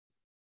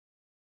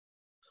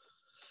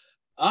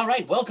All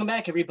right, welcome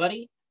back,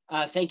 everybody.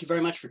 Thank you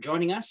very much for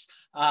joining us.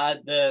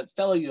 The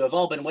fellow you have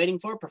all been waiting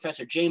for,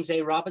 Professor James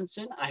A.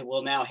 Robinson, I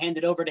will now hand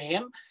it over to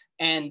him,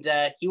 and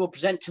he will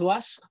present to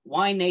us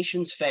Why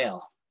Nations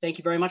Fail. Thank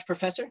you very much,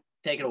 Professor.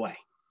 Take it away.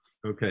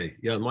 Okay,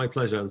 yeah, my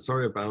pleasure. I'm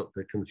sorry about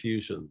the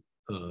confusion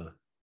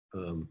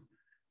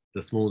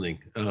this morning.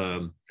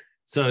 Okay,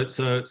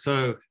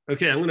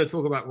 I'm going to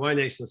talk about Why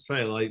Nations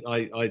Fail.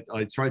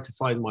 I tried to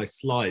find my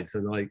slides,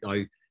 and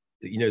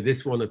you know,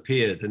 this one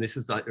appeared, and this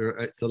is like,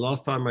 it's the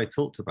last time I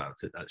talked about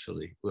it,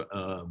 actually,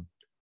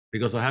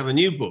 because I have a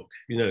new book.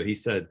 You know, he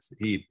said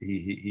he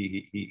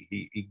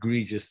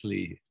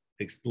egregiously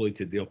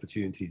exploited the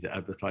opportunity to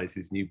advertise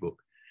his new book.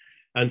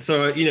 And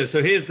so, you know,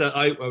 so here's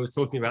I was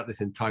talking about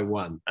this in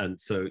Taiwan. And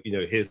so, you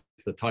know, here's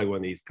the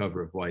Taiwanese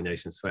cover of Why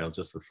Nations Fail,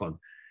 just for fun.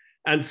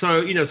 And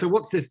so, you know, so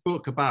what's this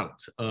book about?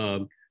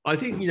 I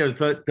think, you know,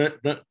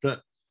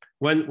 that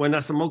when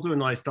Acemoglu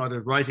and I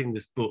started writing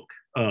this book,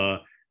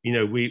 you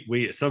know,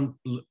 we at some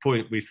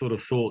point we sort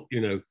of thought,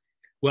 you know,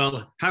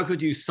 well, how could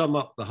you sum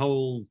up the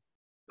whole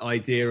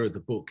idea of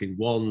the book in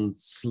one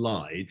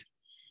slide?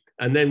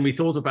 And then we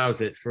thought about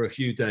it for a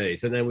few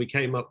days, and then we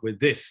came up with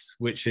this,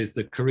 which is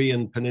the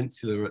Korean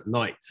Peninsula at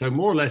night. So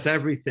more or less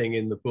everything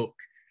in the book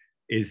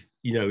is,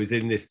 you know, is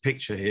in this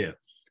picture here.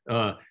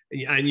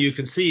 And you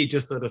can see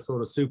just at a sort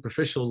of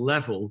superficial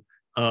level,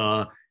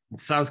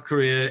 South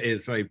Korea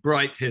is very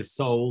bright, his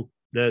Seoul,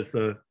 there's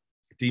the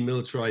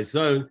demilitarized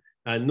zone,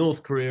 and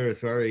North Korea is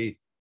very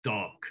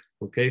dark.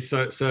 Okay,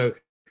 so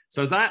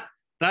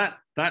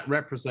that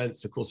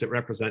represents, of course, it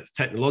represents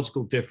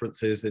technological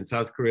differences. In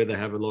South Korea, they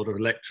have a lot of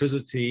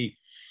electricity,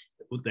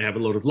 they have a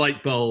lot of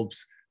light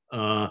bulbs,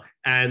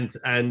 and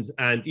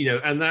you know,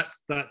 and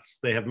that's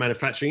they have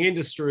manufacturing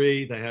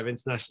industry, they have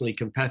internationally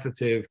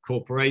competitive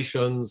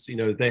corporations, you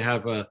know, they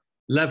have a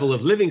level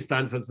of living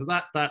standards. So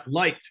that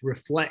light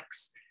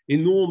reflects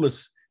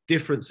enormous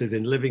differences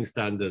in living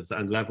standards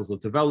and levels of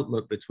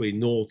development between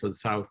North and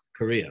South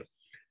Korea.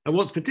 And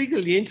what's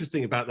particularly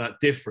interesting about that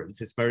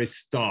difference, it's very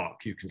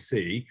stark, you can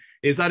see,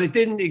 is that it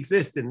didn't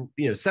exist in,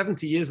 you know,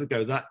 70 years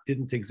ago, that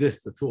didn't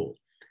exist at all.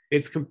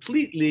 It's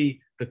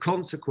completely the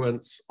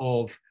consequence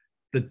of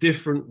the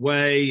different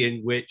way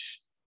in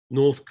which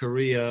North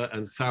Korea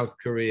and South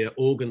Korea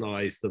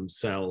organized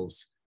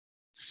themselves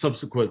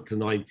subsequent to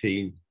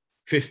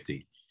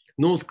 1950.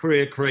 North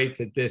Korea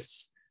created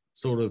this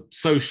sort of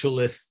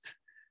socialist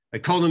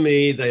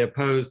economy, they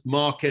opposed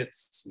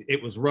markets.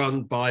 It was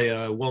run by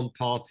a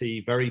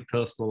one-party, very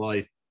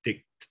personalized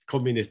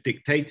communist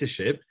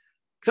dictatorship.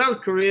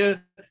 South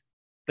Korea,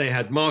 they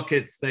had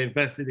markets, they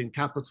invested in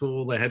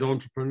capital, they had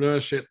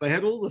entrepreneurship, they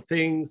had all the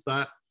things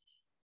that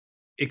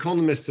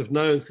economists have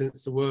known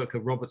since the work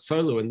of Robert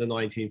Solow in the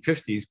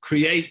 1950s,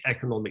 create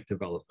economic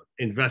development,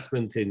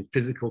 investment in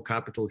physical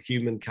capital,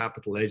 human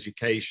capital,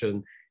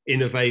 education,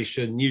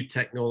 innovation, new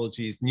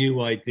technologies,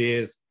 new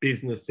ideas,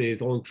 businesses,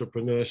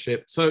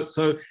 entrepreneurship.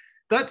 So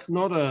that's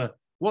not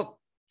what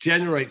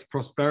generates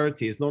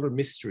prosperity is not a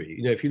mystery.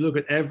 You know, if you look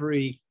at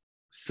every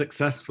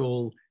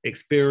successful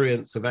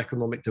experience of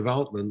economic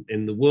development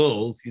in the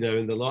world, you know,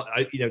 you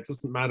know, it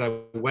doesn't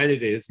matter when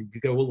it is. You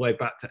could go all the way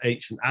back to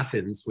ancient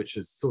Athens, which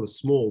is sort of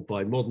small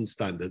by modern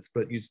standards,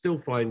 but you still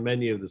find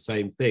many of the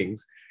same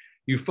things.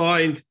 You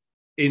find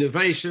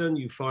innovation,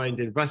 you find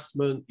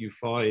investment, you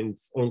find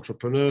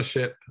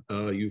entrepreneurship,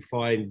 you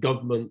find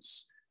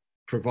governments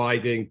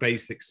providing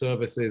basic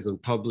services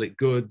and public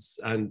goods,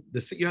 and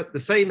you have the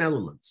same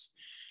elements.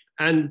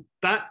 And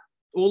that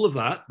all of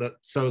that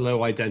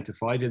Solow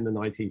identified in the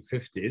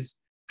 1950s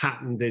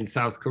happened in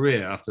South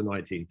Korea after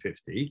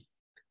 1950,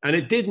 and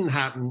it didn't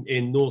happen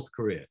in North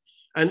Korea.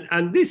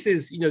 And this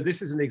is, you know,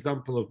 this is an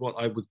example of what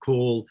I would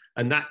call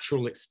a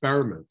natural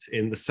experiment,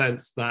 in the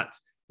sense that,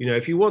 you know,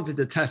 if you wanted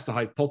to test a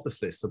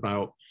hypothesis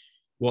about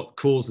what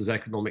causes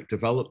economic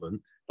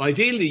development,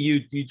 ideally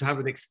you'd have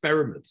an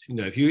experiment. You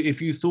know,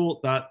 if you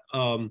thought that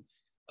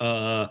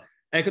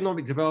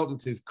economic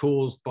development is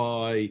caused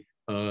by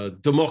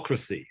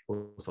democracy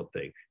or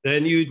something,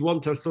 then you'd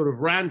want to sort of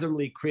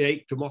randomly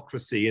create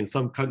democracy in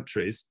some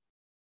countries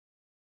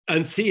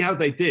and see how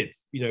they did,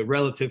 you know,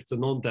 relative to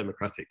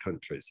non-democratic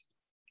countries.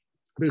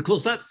 But of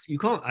course, you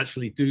can't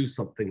actually do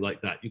something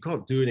like that. You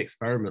can't do an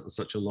experiment on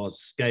such a large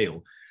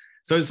scale.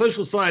 So in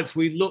social science,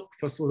 we look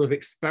for sort of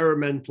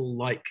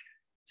experimental-like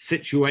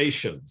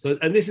situations.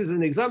 And this is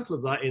an example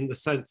of that, in the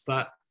sense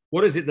that,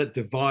 what is it that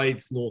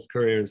divides North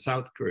Korea and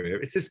South Korea?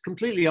 It's this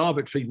completely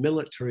arbitrary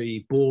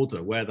military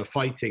border where the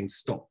fighting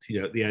stopped, you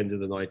know, at the end of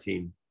the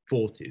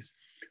 1940s.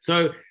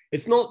 So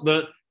it's not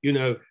that, you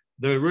know,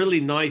 the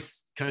really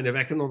nice kind of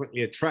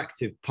economically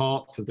attractive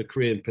parts of the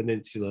Korean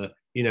Peninsula,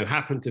 you know,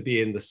 happen to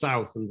be in the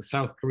South, and the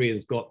South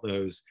Koreans got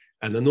those,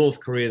 and the North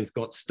Koreans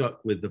got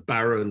stuck with the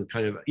barren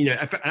kind of, you know,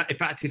 in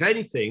fact, if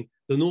anything,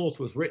 the North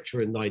was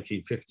richer in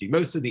 1950.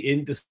 Most of the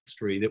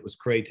industry that was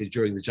created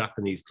during the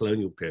Japanese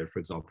colonial period, for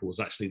example, was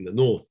actually in the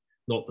North,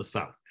 not the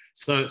South.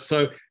 So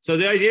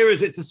the idea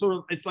is it's as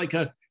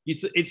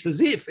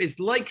if it's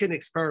like an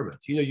experiment.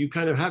 You know, you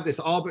kind of have this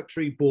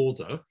arbitrary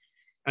border,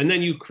 And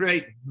then you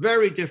create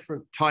very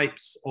different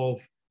types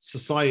of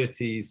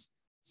societies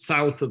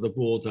south of the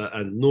border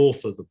and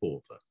north of the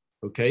border,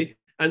 okay?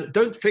 And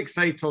don't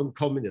fixate on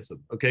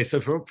communism, okay?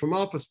 So from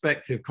our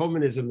perspective,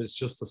 communism is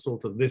just a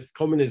sort of this,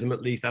 communism,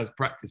 at least as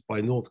practiced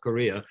by North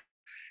Korea,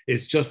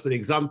 is just an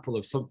example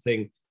of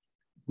something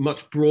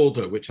much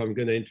broader, which I'm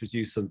going to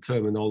introduce some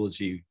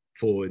terminology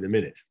for in a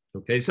minute,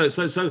 okay? So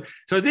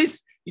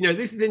this, you know,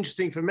 this is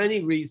interesting for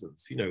many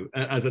reasons, you know,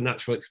 as a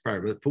natural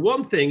experiment. For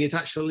one thing, it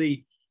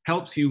actually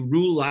helps you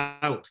rule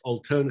out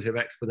alternative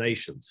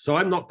explanations. So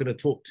I'm not going to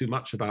talk too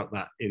much about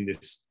that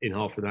in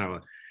half an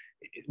hour.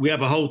 We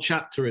have a whole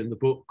chapter in the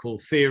book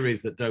called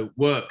Theories That Don't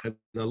Work, and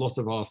a lot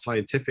of our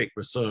scientific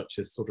research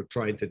is sort of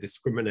trying to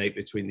discriminate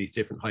between these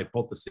different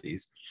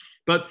hypotheses.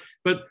 But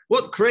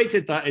what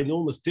created that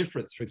enormous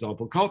difference, for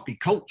example, can't be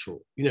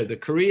cultural. You know, the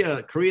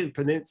Korean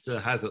Peninsula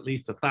has at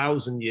least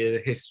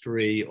 1,000-year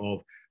history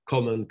of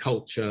common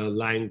culture,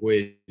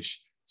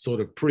 language, sort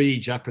of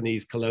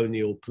pre-Japanese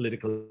colonial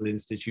political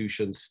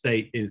institutions,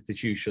 state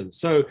institutions.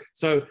 So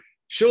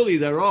surely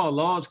there are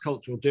large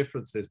cultural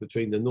differences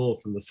between the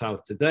North and the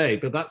South today,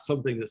 but that's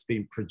something that's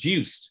been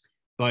produced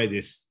by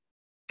this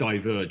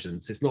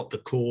divergence. It's not the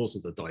cause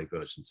of the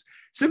divergence.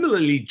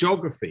 Similarly,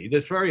 geography,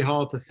 it's very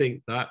hard to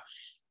think that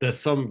there's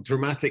some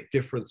dramatic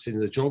difference in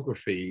the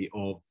geography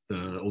of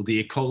the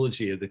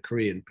ecology of the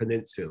Korean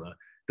Peninsula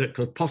that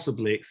could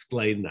possibly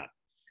explain that.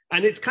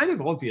 And it's kind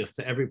of obvious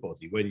to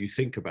everybody when you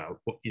think about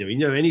what, you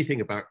know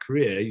anything about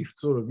Korea, you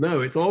sort of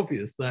know it's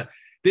obvious that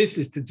this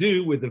is to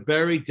do with the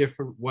very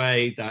different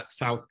way that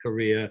South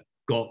Korea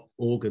got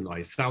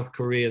organized. South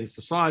Korean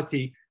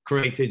society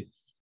created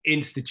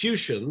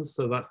institutions,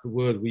 so that's the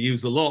word we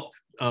use a lot,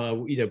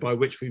 you know, by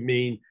which we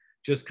mean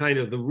just kind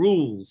of the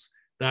rules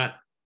that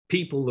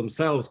people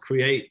themselves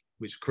create,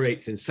 which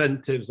creates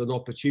incentives and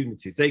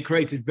opportunities. They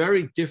created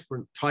very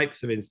different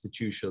types of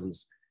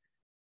institutions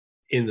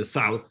in the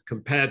South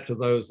compared to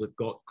those that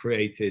got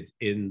created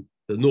in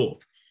the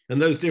North.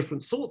 And those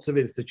different sorts of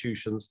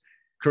institutions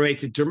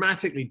created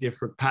dramatically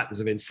different patterns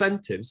of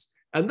incentives.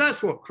 And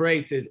that's what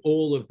created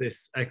all of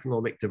this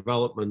economic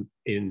development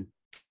in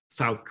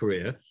South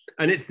Korea.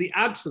 And it's the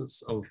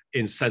absence of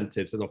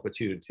incentives and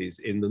opportunities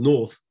in the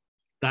North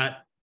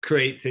that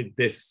created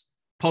this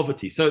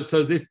poverty. So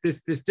this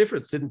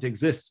difference didn't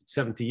exist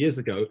 70 years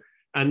ago.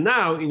 And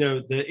now, you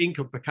know, the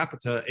income per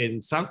capita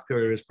in South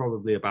Korea is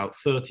probably about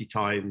 30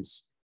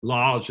 times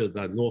larger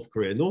than North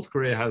Korea. North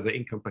Korea has an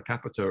income per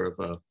capita of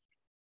a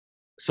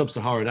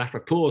sub-Saharan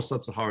Africa, poor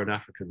sub-Saharan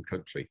African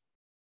country.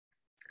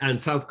 And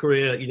South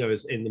Korea, you know,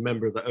 is in the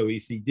member of the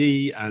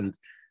OECD and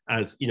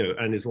as, you know,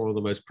 and is one of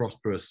the most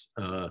prosperous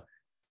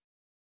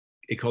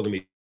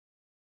economies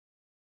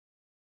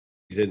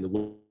in the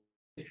world.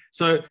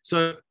 So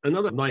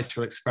another nice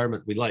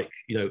experiment we like,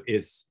 you know,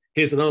 is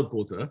here's another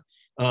border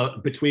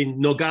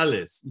between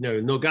Nogales. You know,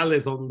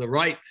 Nogales on the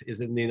right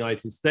is in the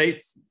United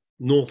States,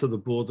 north of the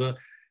border.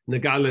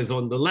 Nogales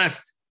on the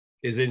left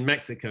is in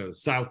Mexico,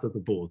 south of the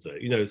border.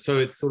 You know, so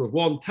it's sort of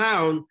one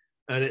town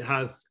and it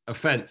has a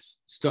fence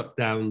stuck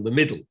down the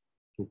middle.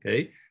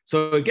 Okay,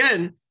 so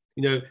again,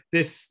 you know,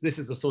 this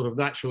is a sort of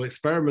natural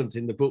experiment.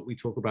 In the book, we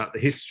talk about the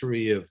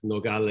history of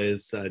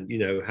Nogales and, you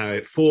know, how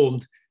it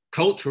formed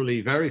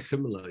culturally very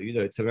similar. You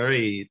know, it's a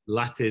very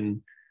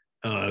Latin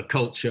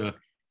culture,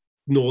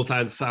 north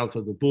and south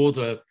of the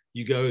border.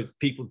 You go,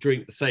 people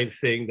drink the same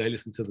thing, they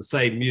listen to the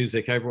same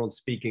music, everyone's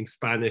speaking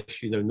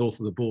Spanish, you know, north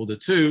of the border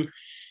too.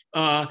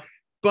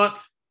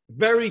 But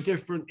very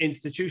different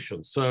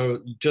institutions. So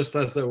just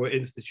as there were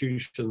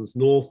institutions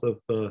north of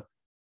the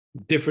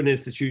different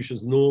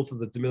institutions north of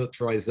the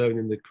demilitarized zone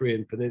in the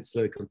Korean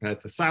Peninsula compared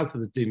to south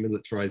of the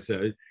demilitarized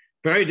zone,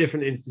 very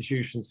different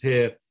institutions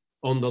here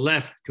on the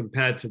left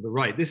compared to the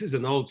right. This is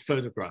an old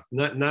photograph.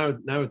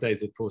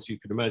 Nowadays, of course, you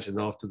can imagine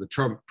after the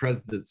Trump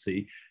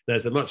presidency,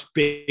 there's a much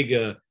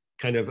bigger,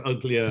 kind of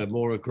uglier,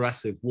 more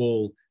aggressive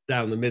wall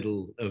down the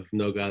middle of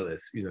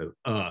Nogales, you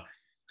know.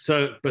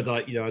 But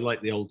I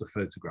like the older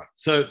photograph.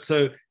 So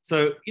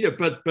you know,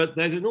 but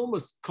there's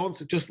enormous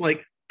concept, just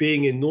like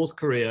being in North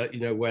Korea, you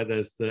know, where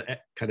there's the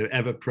kind of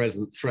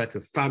ever-present threat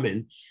of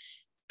famine,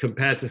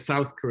 compared to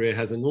South Korea,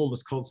 has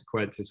enormous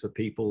consequences for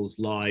people's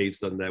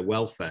lives and their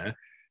welfare.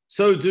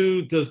 So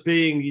does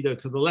being, you know,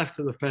 to the left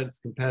of the fence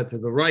compared to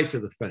the right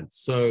of the fence.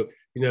 So,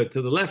 you know,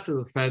 to the left of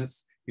the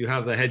fence, you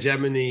have the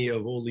hegemony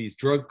of all these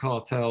drug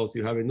cartels,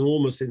 you have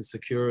enormous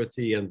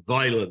insecurity and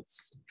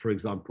violence, for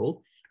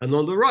example. And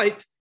on the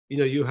right, you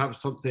know, you have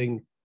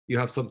something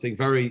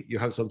very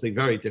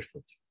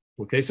different.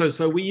 Okay,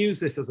 so we use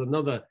this as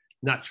another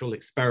natural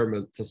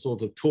experiment to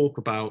sort of talk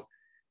about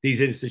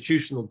these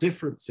institutional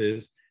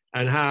differences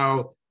and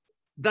how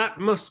that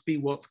must be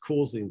what's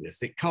causing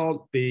this. It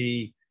can't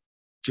be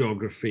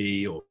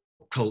geography or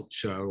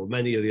culture or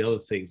many of the other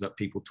things that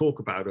people talk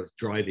about as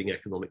driving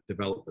economic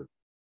development.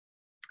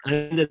 And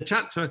in the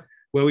chapter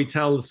where we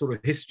tell the sort of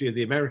history of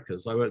the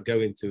Americas, I won't go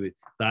into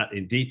that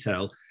in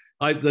detail.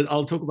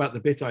 I'll talk about the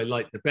bit I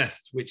like the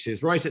best, which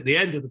is right at the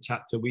end of the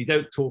chapter. We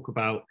don't talk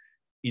about,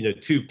 you know,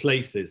 two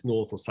places,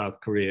 North or South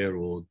Korea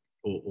or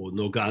or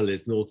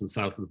Nogales, north and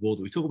south of the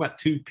border. We talk about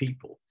two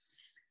people,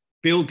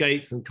 Bill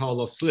Gates and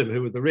Carlos Slim,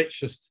 who were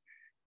the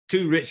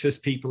two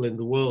richest people in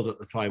the world at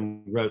the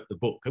time we wrote the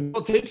book. And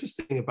what's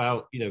interesting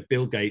about,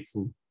 Bill Gates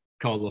and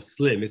Carlos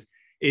Slim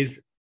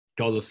is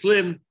Carlos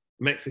Slim,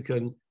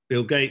 Mexican,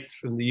 Bill Gates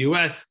from the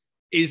US,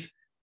 is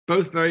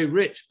both very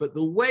rich, but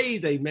the way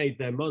they made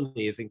their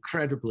money is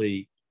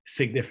incredibly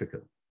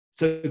significant.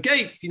 So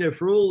Gates,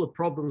 for all the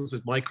problems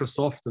with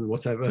Microsoft and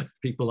whatever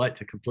people like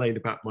to complain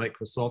about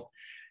Microsoft,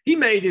 he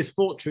made his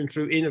fortune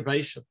through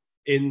innovation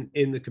in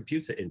the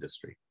computer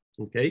industry.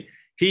 Okay,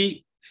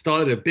 he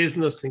started a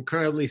business,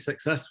 incredibly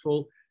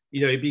successful.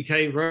 He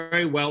became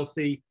very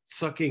wealthy,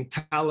 sucking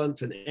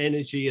talent and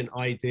energy and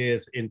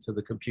ideas into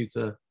the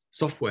computer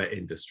software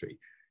industry.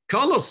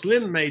 Carlos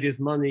Slim made his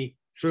money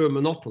through a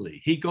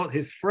monopoly. He got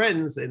his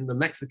friends in the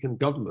Mexican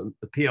government,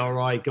 the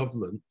PRI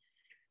government,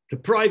 to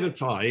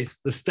privatize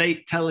the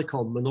state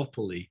telecom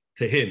monopoly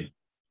to him,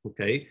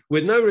 okay,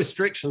 with no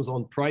restrictions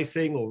on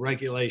pricing or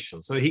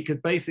regulation. So he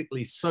could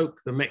basically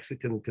soak the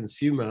Mexican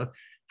consumer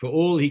for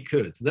all he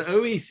could. The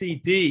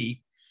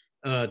OECD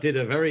did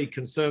a very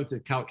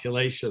conservative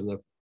calculation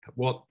of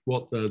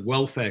what the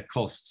welfare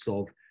costs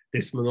of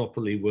this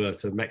monopoly were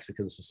to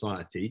Mexican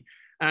society.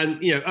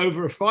 And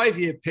over a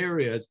 5-year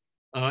period,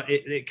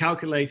 it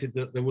calculated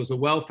that there was a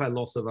welfare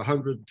loss of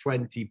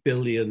 $120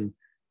 billion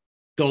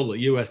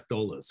US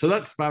dollars. So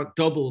that's about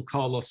double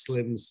Carlos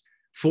Slim's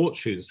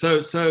fortune. So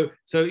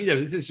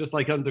this is just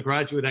like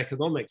undergraduate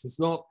economics. It's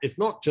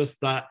not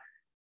just that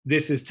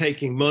this is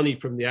taking money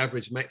from the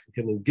average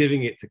Mexican and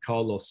giving it to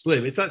Carlos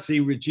Slim. It's actually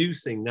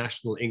reducing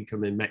national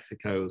income in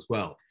Mexico as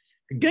well.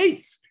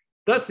 Gates,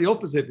 that's the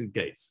opposite of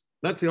Gates.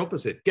 That's the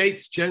opposite.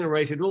 Gates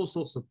generated all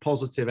sorts of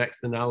positive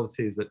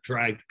externalities that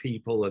dragged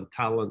people and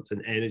talent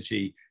and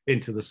energy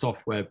into the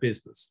software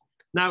business.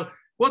 Now,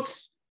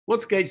 what's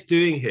Gates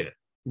doing here?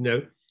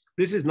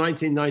 This is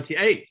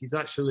 1998. He's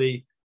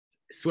actually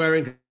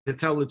swearing to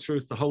tell the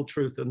truth, the whole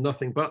truth, and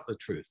nothing but the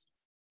truth.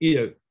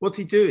 What's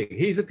he doing?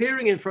 He's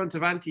appearing in front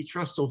of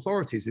antitrust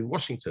authorities in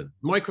Washington.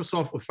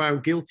 Microsoft were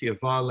found guilty of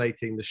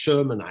violating the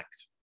Sherman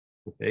Act.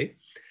 Okay,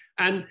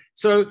 and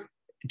so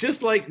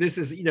just like this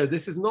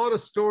is not a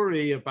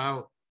story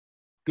about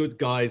good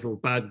guys or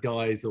bad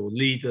guys or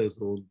leaders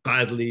or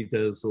bad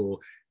leaders. Or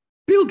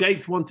Bill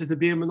Gates wanted to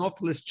be a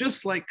monopolist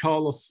just like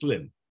Carlos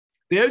Slim.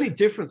 The only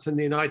difference in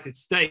the United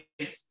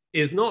States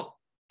is not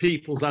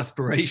people's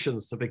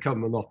aspirations to become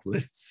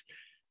monopolists.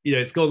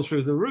 It's gone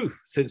through the roof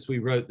since we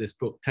wrote this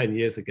book 10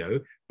 years ago,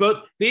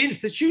 but the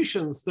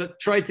institutions that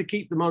try to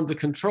keep them under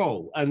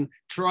control and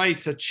try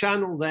to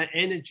channel their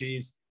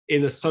energies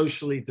in a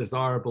socially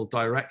desirable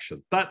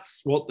direction.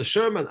 That's what the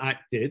Sherman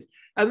Act did.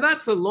 And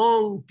that's a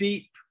long,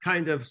 deep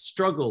kind of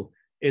struggle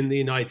in the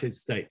United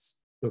States.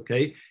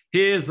 Okay,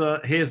 here's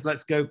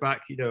let's go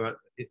back,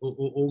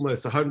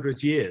 almost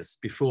 100 years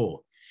before.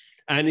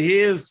 And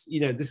here's,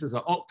 this is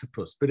an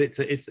octopus, but it's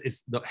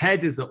the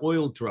head is an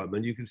oil drum,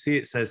 and you can see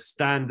it says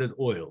Standard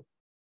Oil.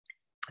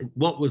 And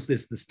what was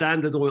this? The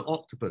Standard Oil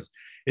octopus.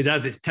 It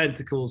has its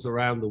tentacles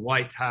around the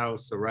White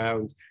House,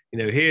 around,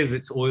 here's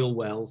its oil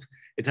wells.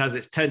 It has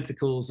its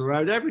tentacles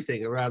around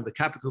everything, around the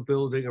Capitol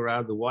building,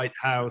 around the White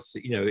House.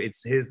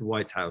 Here's the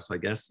White House, I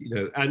guess.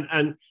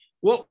 And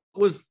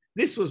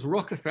this was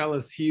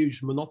Rockefeller's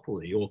huge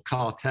monopoly or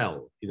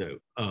cartel,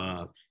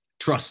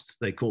 trust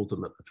they called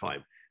them at the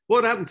time.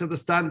 What happened to the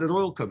Standard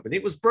Oil Company?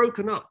 It was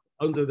broken up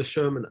under the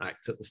Sherman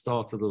Act at the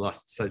start of the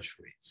last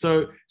century.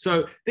 So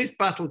this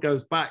battle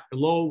goes back a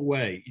long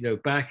way,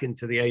 back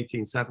into the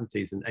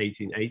 1870s and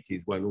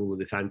 1880s when all of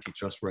this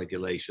antitrust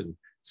regulation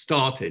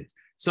started.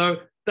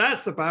 So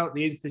that's about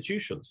the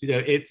institutions.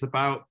 It's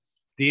about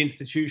the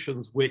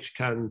institutions which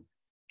can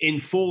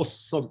enforce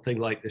something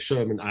like the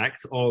Sherman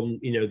Act on,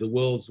 the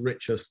world's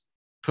richest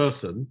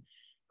person,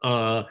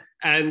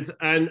 and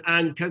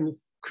can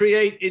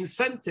create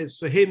incentives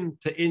for him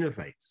to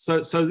innovate.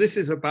 So this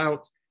is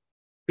about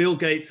Bill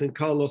Gates and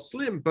Carlos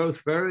Slim,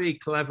 both very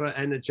clever,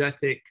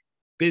 energetic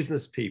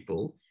business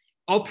people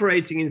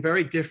operating in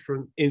very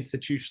different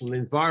institutional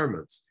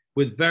environments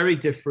with very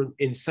different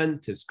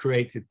incentives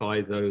created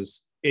by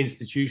those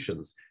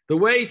institutions. The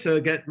way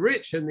to get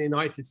rich in the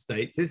United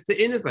States is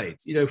to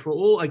innovate. For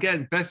all,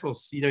 again,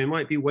 Bezos, he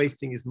might be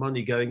wasting his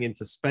money going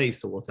into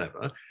space or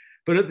whatever,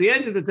 but at the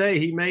end of the day,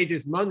 he made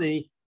his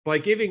money by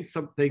giving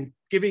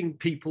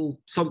people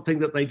something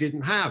that they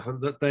didn't have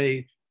and that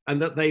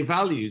they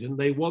valued and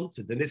they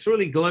wanted. And it's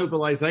really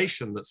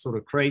globalization that sort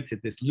of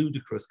created this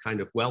ludicrous kind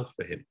of wealth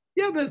for him.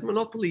 Yeah, there's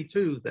monopoly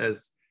too.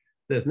 There's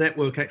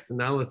network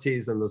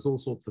externalities and there's all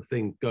sorts of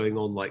things going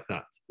on like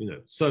that.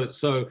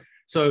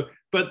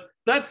 But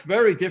that's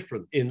very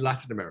different in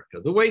Latin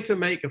America. The way to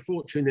make a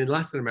fortune in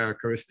Latin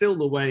America is still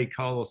the way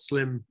Carlos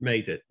Slim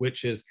made it,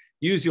 which is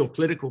use your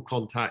political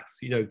contacts,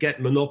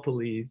 get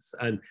monopolies,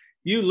 and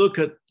you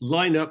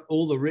line up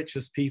all the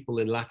richest people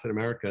in Latin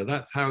America.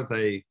 That's how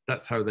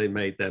they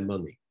made their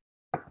money.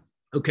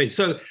 Okay,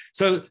 so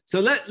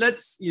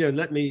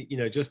let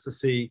me just to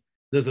see.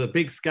 There's a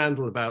big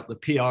scandal about the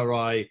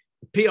PRI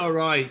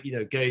PRI,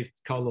 gave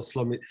Carlos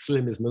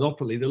Slim his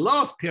monopoly. The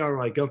last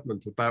PRI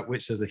government, about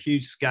which there's a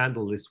huge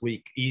scandal this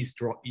week,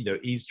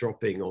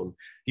 eavesdropping on,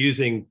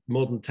 using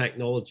modern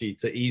technology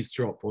to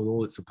eavesdrop on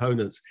all its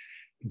opponents.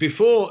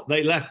 Before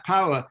they left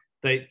power,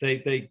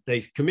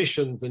 they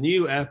commissioned a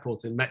new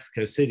airport in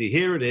Mexico City.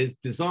 Here it is,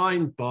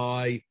 designed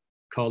by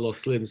Carlos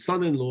Slim's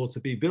son-in-law to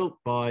be built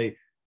by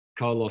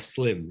Carlos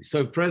Slim.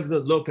 So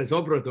President Lopez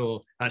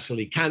Obrador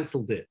actually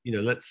cancelled it.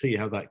 Let's see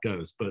how that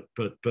goes. But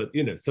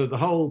so the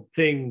whole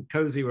thing,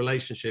 cozy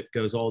relationship,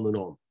 goes on and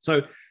on.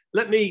 So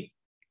let me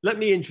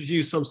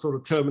introduce some sort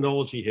of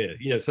terminology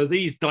here. So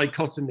these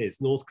dichotomies: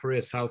 North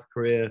Korea, South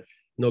Korea,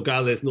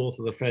 Nogales north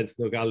of the fence,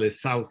 Nogales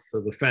south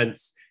of the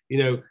fence.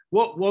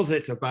 What was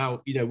it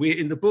about? We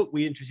in the book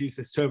we introduce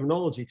this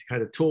terminology to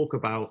kind of talk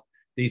about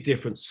these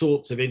different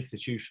sorts of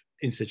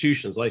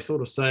institutions. I sort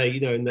of say,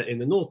 in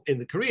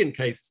the Korean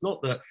case, it's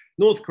not that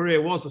North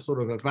Korea was a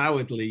sort of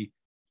avowedly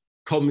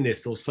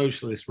communist or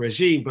socialist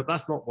regime, but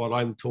that's not what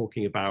I'm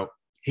talking about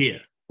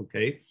here.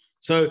 Okay,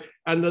 so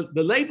and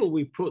the label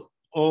we put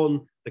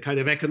on the kind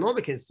of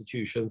economic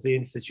institutions, the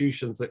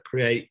institutions that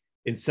create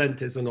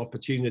incentives and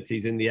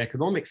opportunities in the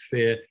economic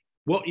sphere.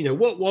 What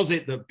was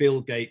it that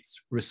Bill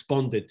Gates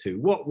responded to?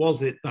 What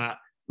was it that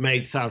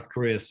made South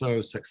Korea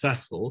so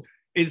successful?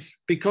 Is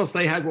because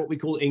they had what we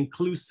call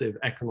inclusive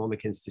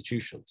economic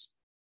institutions.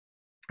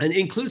 And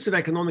inclusive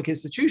economic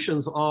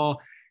institutions are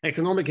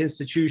economic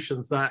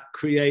institutions that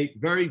create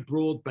very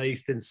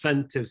broad-based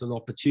incentives and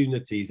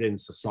opportunities in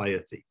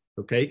society.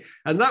 Okay,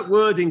 and that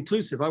word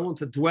inclusive, I want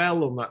to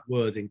dwell on that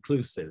word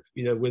inclusive,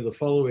 with the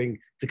following,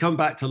 to come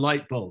back to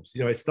light bulbs.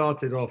 I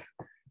started off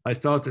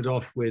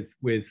with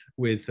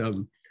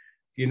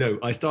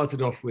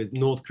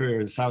North Korea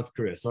and South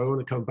Korea. So I want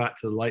to come back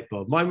to the light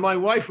bulb. My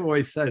wife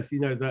always says,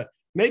 that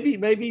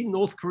maybe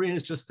North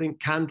Koreans just think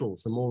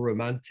candles are more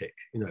romantic,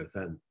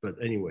 but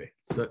anyway,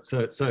 so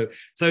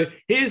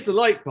here's the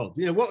light bulb.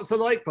 What's the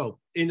light bulb?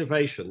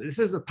 Innovation. This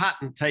is a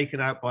patent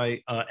taken out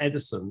by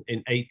Edison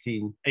in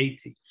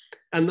 1880.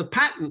 And the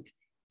patent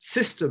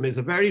system is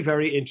a very,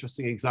 very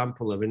interesting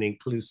example of an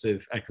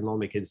inclusive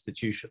economic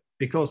institution,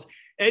 because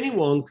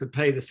anyone could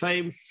pay the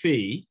same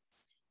fee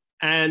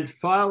and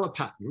file a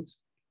patent,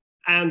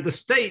 and the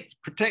state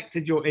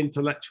protected your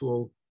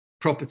intellectual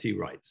property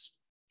rights.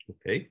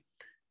 Okay.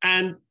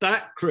 And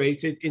that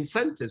created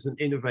incentives and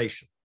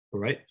innovation. All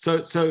right.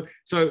 So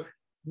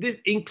this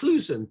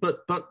inclusion,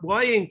 but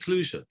why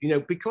inclusion?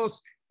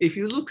 Because if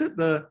you look at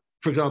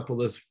for example,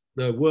 there's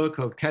the work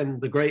of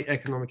the great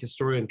economic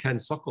historian Ken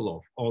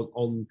Sokolov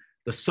on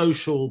the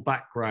social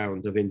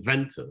background of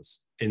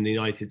inventors in the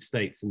United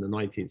States in the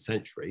 19th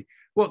century.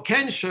 What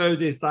Ken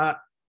showed is that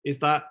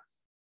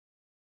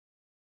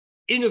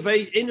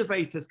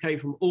innovators came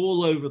from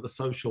all over the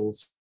social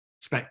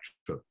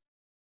spectrum.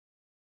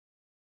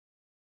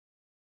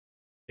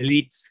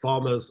 Elites,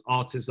 farmers,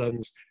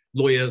 artisans,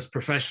 lawyers,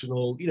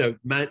 professional,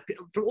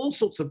 from all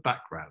sorts of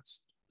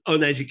backgrounds.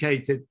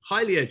 Uneducated,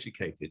 highly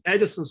educated.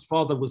 Edison's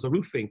father was a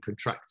roofing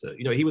contractor.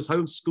 He was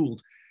homeschooled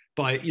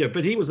but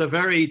he was a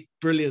very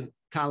brilliant,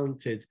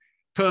 talented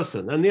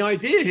person. And the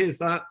idea is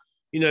that,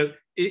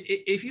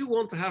 if you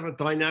want to have a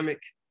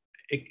dynamic,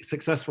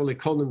 successful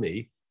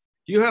economy,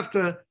 you have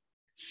to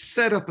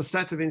set up a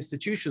set of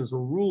institutions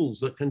or rules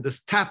that can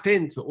just tap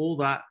into all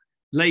that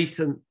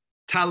latent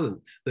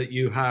talent that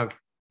you have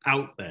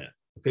out there.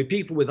 Okay,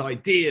 people with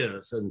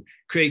ideas and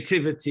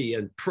creativity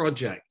and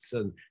projects,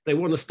 and they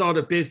want to start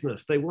a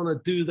business, they want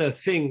to do their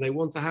thing, they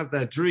want to have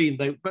their dream.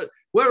 But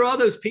where are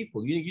those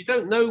people? You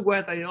don't know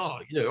where they are.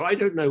 I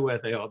don't know where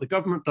they are. The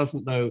government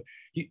doesn't know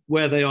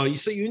where they are.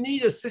 So you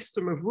need a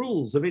system of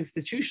rules, of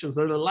institutions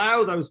that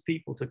allow those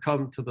people to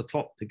come to the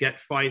top, to get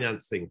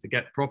financing, to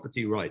get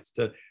property rights.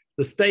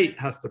 The state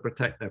has to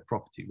protect their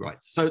property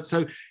rights.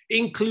 So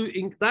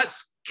including,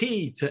 that's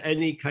key to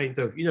any kind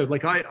of,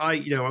 like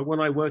when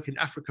I work in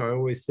Africa, I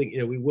always think,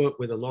 we work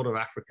with a lot of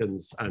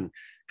Africans and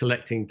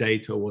collecting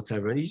data or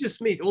whatever, and you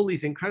just meet all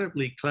these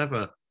incredibly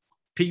clever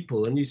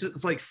people, and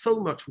it's like so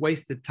much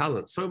wasted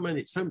talent,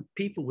 some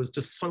people with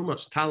just so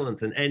much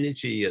talent and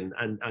energy and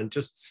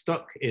just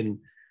stuck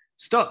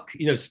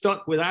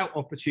without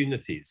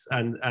opportunities,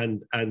 and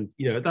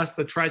that's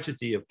the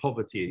tragedy of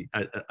poverty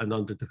and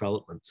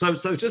underdevelopment.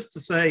 So just to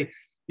say,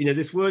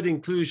 this word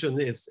inclusion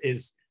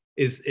is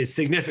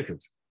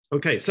significant.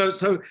 Okay,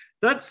 so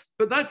that's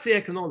the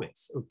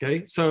economics.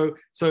 Okay, so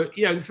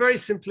it's very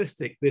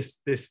simplistic,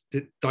 this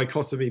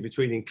dichotomy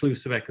between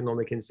inclusive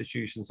economic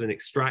institutions and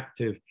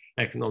extractive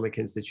economic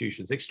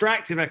institutions.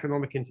 Extractive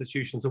economic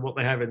institutions are what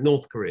they have in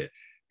North Korea.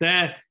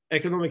 They're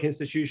economic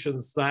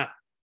institutions that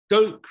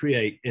don't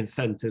create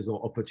incentives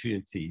or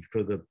opportunity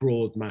for the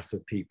broad mass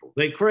of people.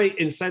 They create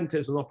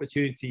incentives and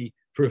opportunity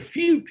for a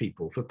few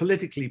people, for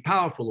politically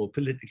powerful or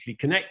politically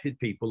connected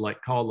people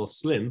like Carlos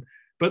Slim,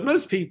 but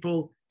most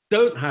people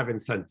don't have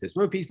incentives.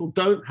 Most people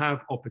don't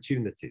have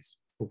opportunities.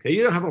 Okay,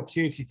 you don't have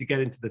opportunity to get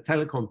into the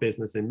telecom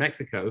business in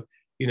Mexico,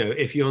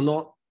 if you're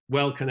not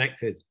well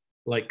connected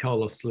like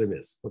Carlos Slim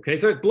is. Okay,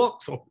 so it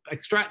blocks,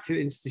 extractive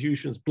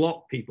institutions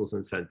block people's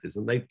incentives,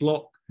 and they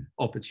block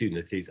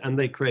opportunities, and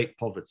they create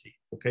poverty.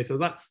 Okay, so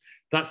that's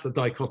the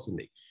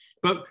dichotomy.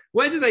 But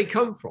where do they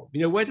come from?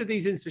 You know, where do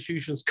these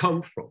institutions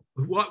come from?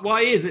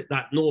 Why is it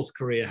that North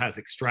Korea has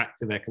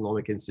extractive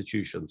economic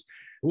institutions?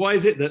 Why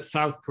is it that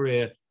South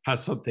Korea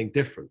has something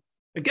different?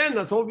 Again,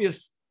 that's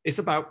obvious. It's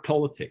about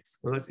politics.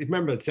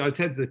 Remember, so I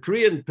said the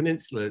Korean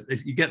Peninsula,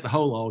 you get the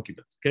whole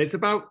argument. Okay, it's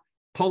about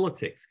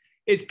politics.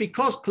 It's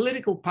because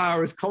political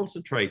power is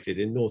concentrated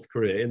in North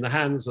Korea in the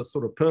hands of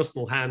sort of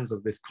personal hands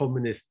of this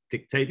communist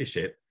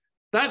dictatorship.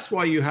 That's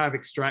why you have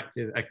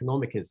extractive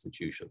economic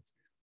institutions.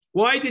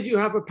 Why did you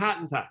have a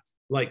patent act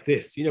like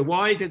this? You know,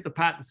 why did the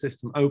patent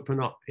system open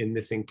up in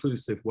this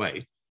inclusive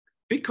way?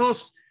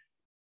 Because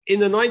in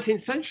the 19th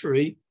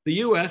century, the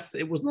US,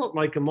 it was not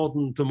like a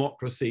modern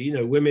democracy. You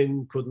know,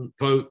 women couldn't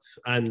vote,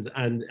 and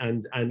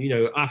you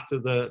know, after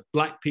the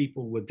black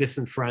people were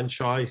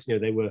disenfranchised, you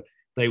know,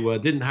 they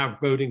didn't have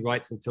voting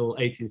rights until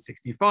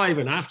 1865,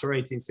 and after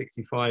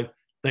 1865,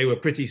 they were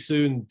pretty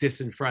soon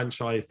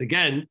disenfranchised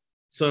again.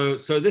 So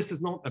this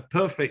is not a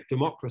perfect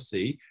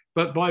democracy,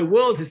 but by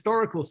world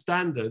historical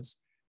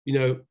standards, you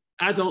know,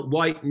 adult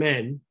white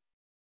men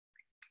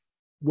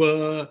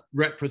were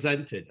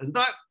represented, and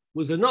that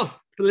was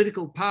enough.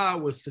 Political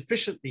power was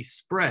sufficiently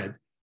spread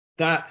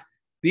that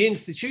the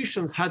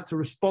institutions had to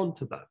respond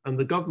to that, and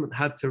the government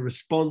had to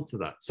respond to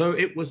that. So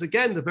it was,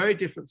 again, the very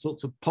different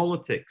sorts of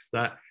politics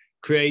that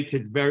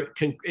created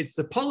it's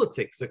the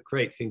politics that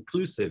creates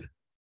inclusive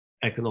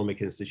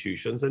economic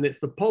institutions, and it's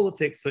the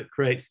politics that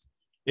creates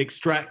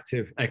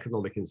extractive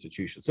economic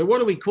institutions. So what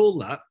do we call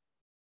that?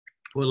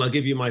 Well, I'll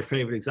give you my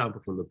favorite example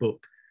from the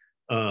book.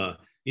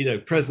 You know,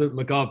 President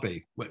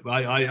Mugabe.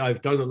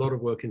 I've done a lot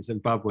of work in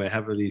Zimbabwe. I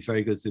have these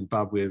very good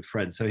Zimbabwean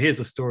friends. So here's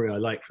a story I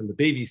like from the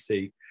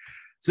BBC.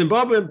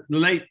 Zimbabwe,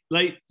 the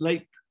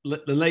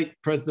late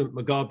President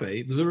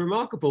Mugabe was a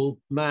remarkable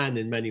man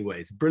in many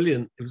ways. He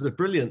was a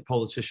brilliant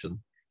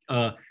politician.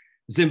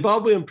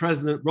 Zimbabwean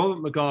President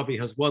Robert Mugabe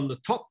has won the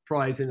top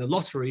prize in a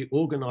lottery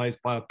organized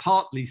by a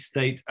partly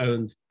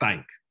state-owned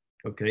bank.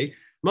 Okay,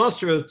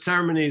 Master of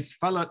Ceremonies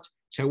Falat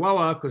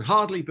Chihuahua could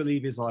hardly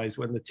believe his eyes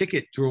when the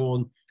ticket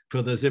drawn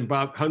for the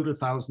 $100,000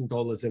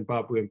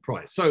 Zimbabwean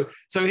prize. So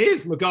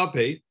here's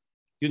Mugabe,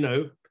 you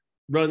know,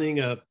 running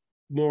a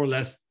more or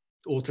less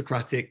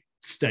autocratic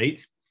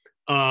state,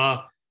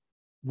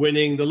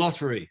 winning the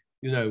lottery.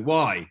 You know,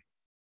 why?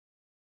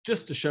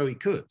 Just to show he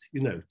could,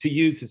 you know, to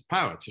use his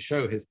power, to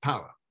show his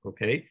power.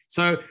 Okay,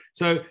 so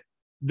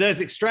there's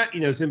you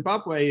know,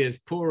 Zimbabwe is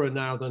poorer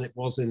now than it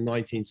was in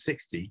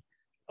 1960.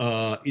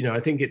 You know, I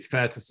think it's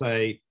fair to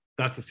say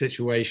that's a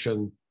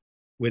situation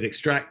with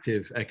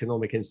extractive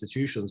economic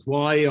institutions.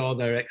 Why are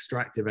there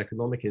extractive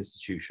economic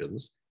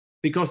institutions?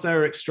 Because there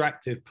are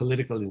extractive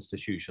political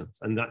institutions,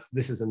 and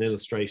this is an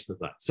illustration of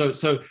that.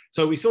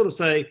 So we sort of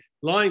say,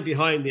 lying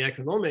behind the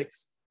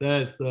economics,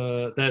 there's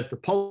the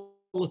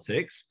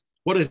politics.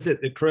 What is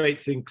it that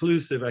creates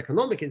inclusive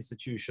economic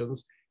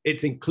institutions?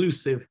 It's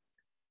inclusive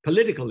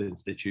political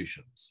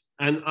institutions.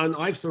 And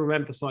I've sort of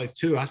emphasized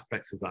two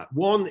aspects of that.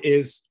 One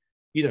is,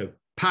 you know,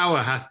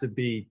 power has to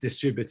be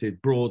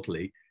distributed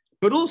broadly,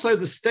 but also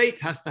the state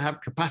has to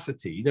have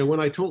capacity. You know, when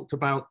I talked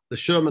about the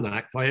Sherman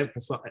Act, I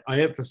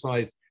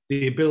emphasized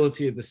the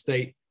ability of the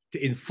state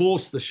to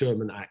enforce the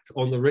Sherman Act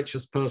on the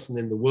richest person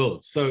in the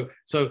world. So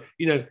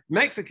you know,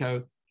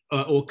 Mexico,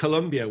 or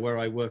Colombia, where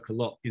I work a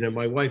lot. You know,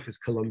 my wife is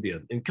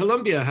Colombian, and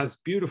Colombia has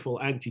beautiful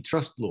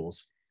antitrust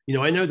laws. You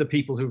know, I know the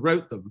people who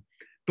wrote them,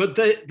 but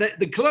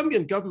the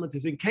Colombian government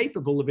is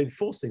incapable of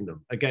enforcing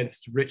them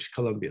against rich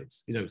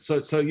Colombians. You know,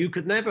 so you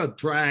could never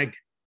drag,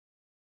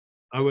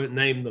 I won't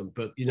name them,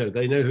 but you know,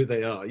 they know who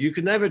they are. You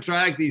could never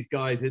drag these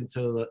guys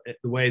into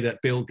the way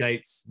that Bill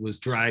Gates was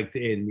dragged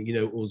in, you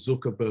know, or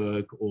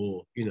Zuckerberg,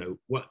 or you know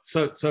what.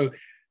 So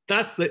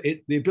that's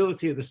the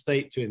ability of the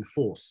state to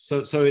enforce.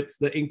 So it's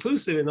the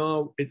inclusive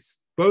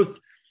it's both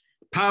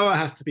power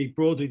has to be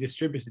broadly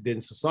distributed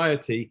in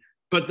society,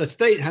 but the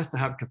state has to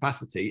have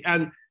capacity.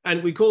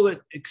 And we call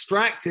it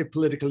extractive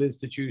political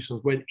institutions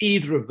when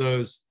either of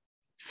those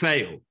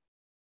fail.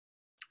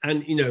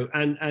 And you know,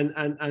 and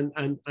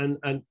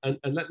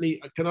let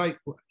me, can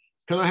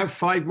I have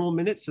 5 more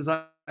minutes? Is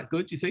that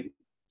good, do you think?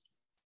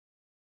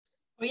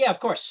 Oh yeah, of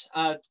course.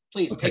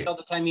 Please take all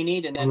the time you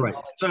need, and then right.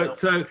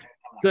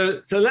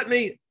 So let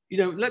me, you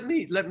know, let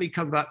me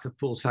come back to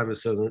Paul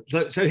Samuelson.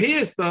 So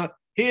here's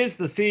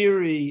the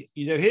theory,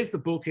 you know, here's the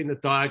book in the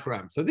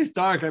diagram. So this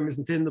diagram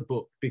isn't in the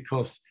book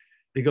because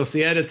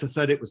the editor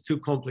said it was too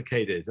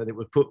complicated and it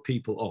would put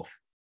people off.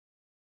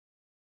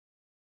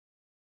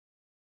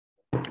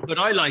 But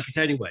I like it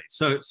anyway.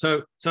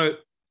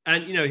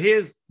 And you know,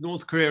 here's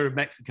North Korea and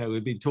Mexico.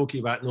 We've been talking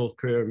about North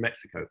Korea and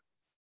Mexico.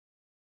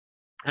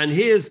 And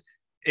here's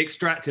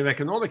extractive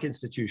economic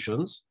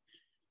institutions.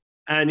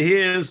 And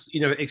here's, you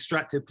know,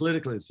 extractive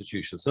political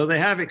institutions. So they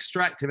have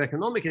extractive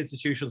economic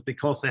institutions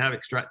because they have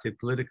extractive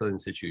political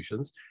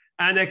institutions.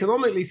 And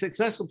economically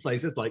successful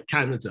places like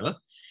Canada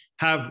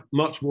have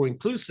much more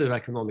inclusive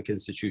economic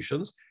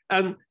institutions.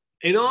 And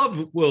in our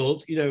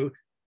world, you know,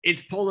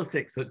 it's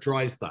politics that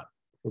drives that.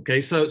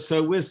 Okay, so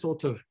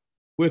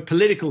we're we're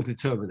political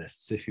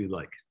determinists, if you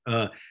like.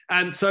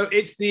 And so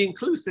it's the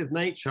inclusive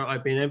nature,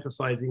 I've been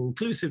emphasizing,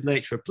 inclusive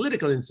nature of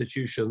political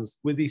institutions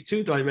with these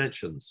two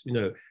dimensions,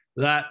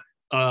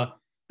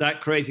 that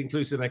create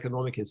inclusive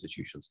economic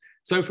institutions.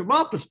 So from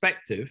our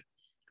perspective,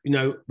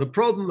 the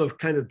problem of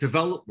kind of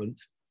development,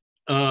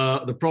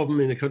 the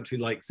problem in a country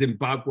like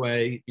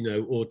Zimbabwe,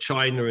 or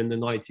China in the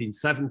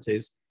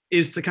 1970s,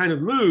 is to kind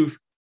of move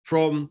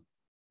from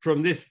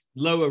this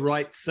lower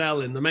right cell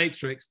in the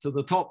matrix to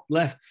the top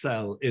left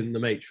cell in the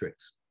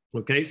matrix.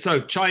 Okay, so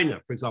China,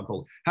 for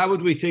example, how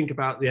would we think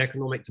about the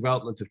economic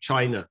development of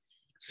China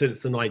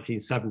since the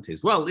 1970s?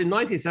 Well, in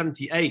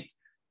 1978,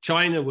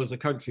 China was a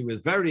country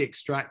with very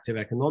extractive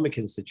economic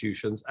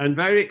institutions and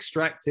very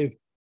extractive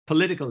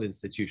political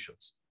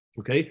institutions.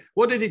 Okay,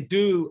 what did it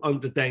do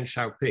under Deng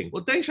Xiaoping?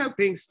 Well, Deng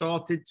Xiaoping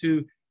started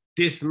to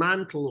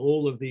dismantle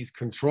all of these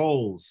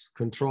controls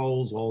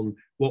on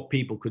what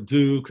people could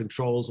do,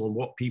 controls on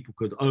what people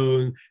could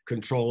own,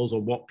 controls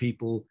on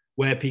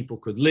where people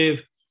could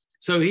live.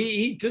 So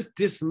he just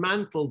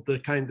dismantled the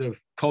kind of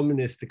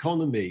communist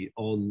economy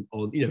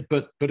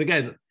but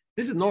again,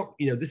 this is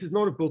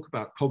not a book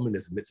about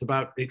communism. It's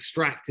about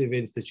extractive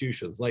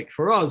institutions. Like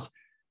for us,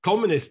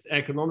 communist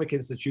economic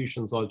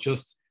institutions are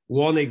just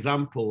one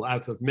example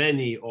out of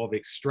many of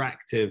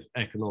extractive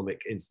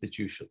economic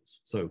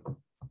institutions. So,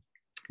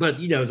 but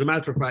as a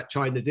matter of fact,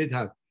 China did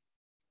have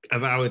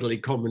avowedly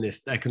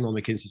communist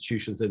economic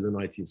institutions in the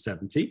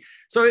 1970s.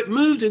 So it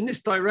moved in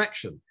this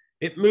direction.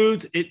 It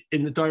moved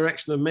in the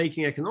direction of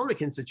making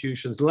economic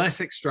institutions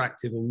less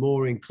extractive and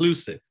more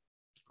inclusive.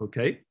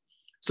 Okay,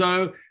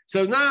 so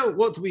now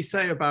what do we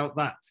say about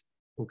that?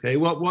 Okay,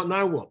 what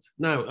now?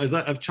 Now, as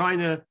of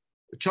China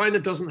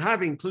doesn't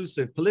have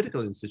inclusive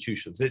political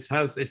institutions. It's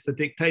the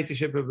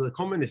dictatorship of the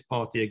Communist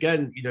Party.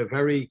 Again,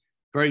 very,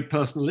 very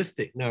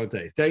personalistic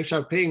nowadays. Deng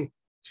Xiaoping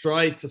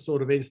tried to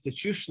sort of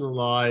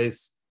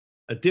institutionalize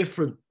a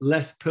different,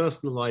 less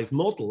personalized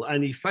model,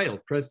 and he failed.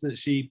 President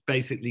Xi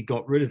basically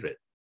got rid of it.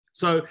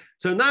 So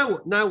now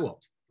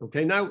what?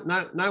 Okay, now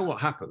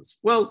what happens?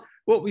 Well,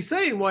 what we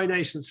say in Why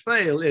Nations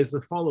Fail is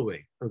the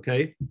following.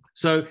 Okay,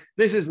 so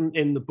this isn't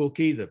in the book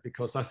either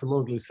because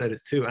Acemoglu said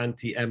it's too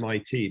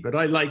anti-MIT, but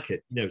I like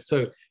it.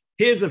 So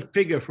here's a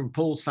figure from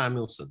Paul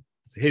Samuelson,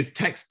 his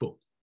textbook.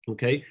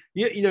 Okay,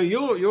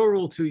 you're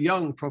all too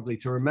young probably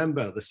to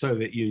remember the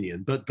Soviet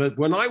Union, but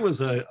when I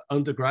was an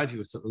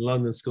undergraduate at the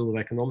London School of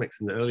Economics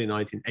in the early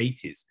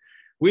 1980s,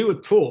 we were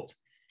taught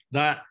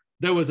that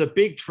there was a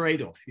big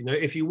trade-off.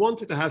 If you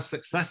wanted to have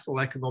successful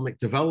economic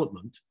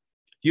development,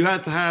 you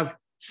had to have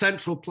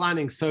central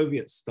planning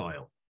Soviet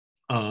style.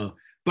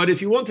 But if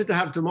you wanted to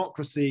have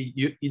democracy,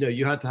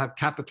 you had to have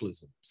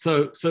capitalism.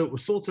 So it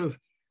was sort of,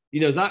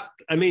 that,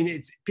 I mean,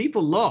 it's,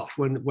 people laugh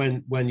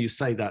when you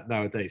say that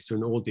nowadays to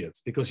an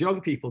audience, because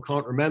young people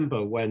can't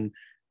remember when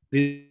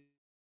they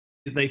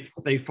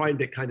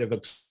find it kind of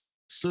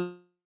absurd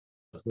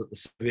that the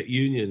Soviet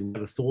Union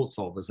never thought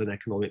of as an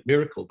economic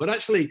miracle. But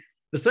actually,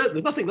 there's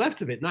nothing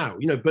left of it now,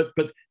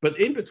 but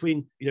in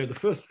between, the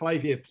first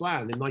 5-year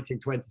plan in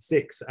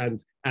 1926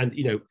 and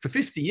for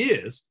 50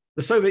 years,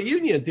 the Soviet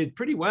Union did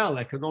pretty well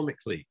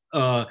economically.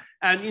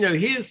 And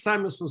here's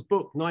Samuelson's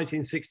book,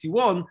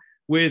 1961,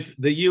 with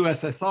the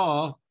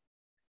USSR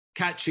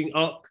catching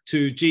up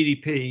to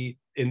GDP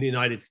in the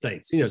United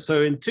States.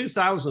 So in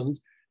 2000,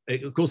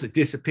 of course, it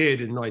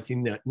disappeared in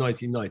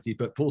 1990,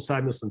 but Paul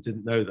Samuelson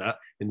didn't know that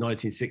in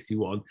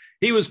 1961.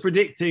 He was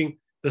predicting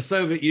the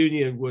Soviet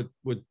Union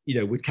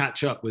would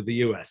catch up with the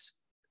US.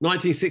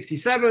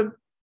 1967,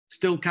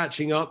 still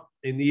catching up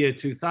in the year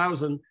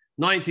 2000.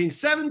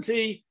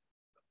 1970,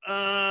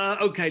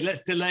 okay,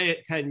 let's delay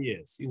it 10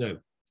 years,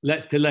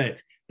 let's delay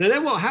it. Now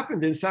then what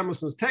happened in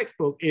Samuelson's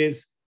textbook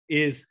is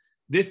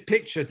this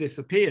picture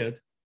disappeared,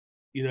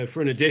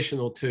 for an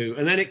additional 2,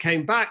 and then it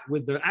came back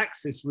with the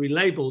axis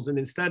relabeled, and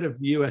instead of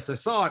the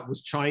USSR, it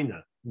was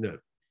China,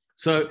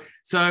 So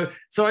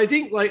I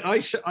think I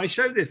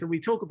show this, and we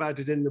talk about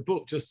it in the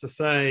book just to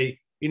say,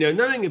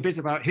 knowing a bit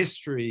about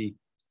history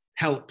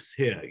helps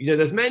here.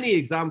 There's many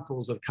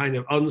examples of kind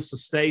of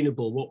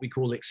unsustainable, what we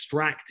call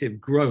extractive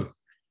growth.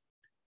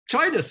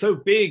 China's so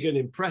big and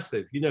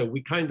impressive,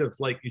 we kind of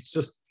it's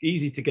just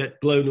easy to get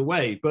blown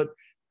away. But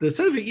the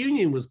Soviet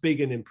Union was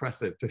big and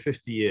impressive for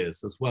 50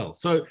 years as well.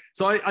 So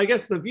I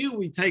guess the view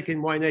we take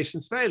in Why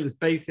Nations Fail is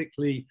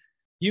basically,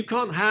 you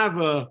can't have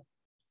a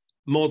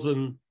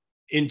modern,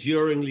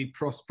 enduringly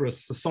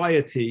prosperous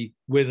society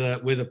with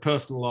a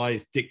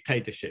personalized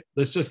dictatorship.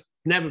 That's just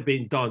never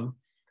been done,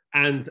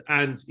 and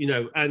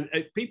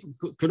people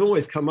can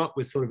always come up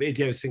with sort of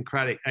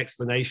idiosyncratic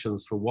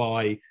explanations for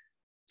why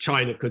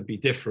China could be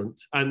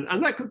different, and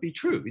that could be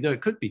true.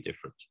 It could be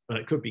different.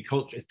 It could be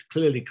culture. It's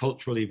clearly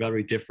culturally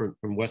very different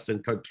from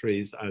Western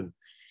countries, and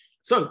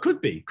so it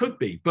could be.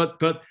 But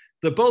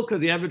the bulk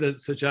of the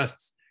evidence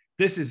suggests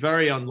this is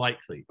very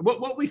unlikely.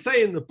 What we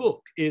say in the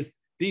book is,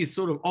 these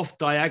sort of off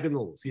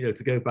diagonals,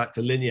 to go back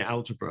to linear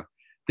algebra,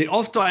 The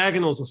off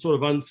diagonals are sort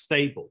of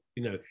unstable.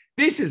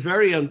 This is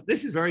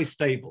very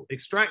stable.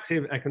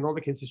 Extractive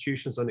economic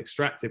institutions and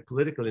extractive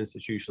political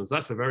institutions,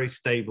 that's a very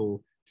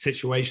stable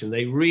situation.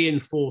 They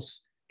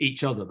reinforce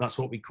each other. That's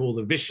what we call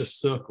the vicious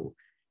circle.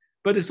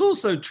 But it's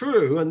also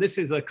true, and this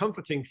is a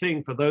comforting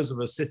thing for those of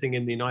us sitting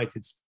in the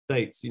United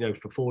States,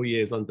 for 4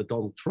 years under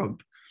Donald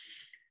Trump.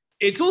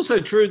 It's also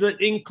true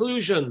that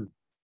inclusion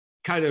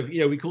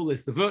we call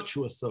this the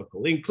virtuous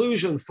circle.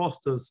 Inclusion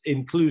fosters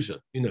inclusion,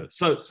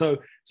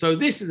 So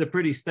this is a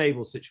pretty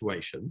stable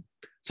situation.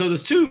 So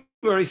there's two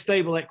very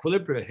stable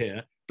equilibria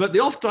here, but the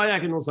off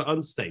diagonals are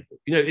unstable.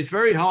 It's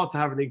very hard to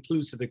have an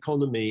inclusive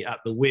economy at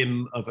the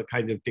whim of a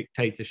kind of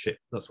dictatorship.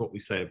 That's what we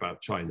say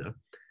about China.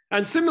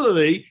 And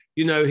similarly,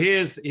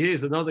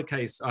 here's another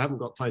case. I haven't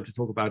got time to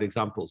talk about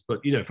examples,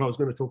 but if I was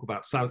going to talk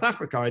about South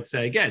Africa, I'd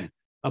say again,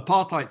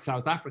 apartheid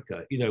South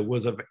Africa,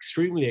 was an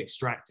extremely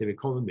extractive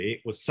economy.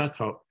 It was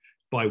set up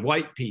by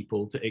white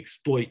people to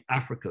exploit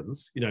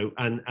Africans,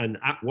 and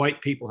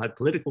white people had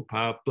political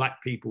power,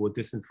 black people were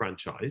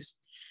disenfranchised,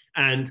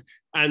 and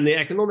the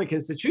economic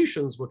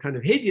institutions were kind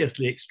of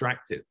hideously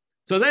extractive.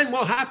 So then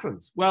what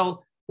happens?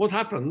 Well, what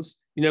happens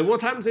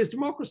is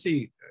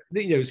democracy.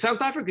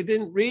 South Africa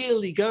didn't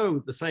really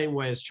go the same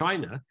way as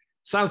China.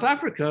 South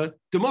Africa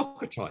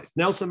democratized.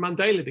 Nelson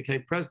Mandela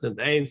became president,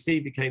 the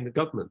ANC became the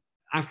government.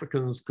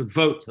 Africans could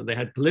vote and they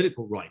had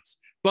political rights,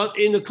 but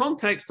in the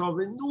context of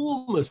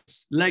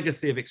enormous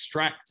legacy of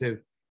extractive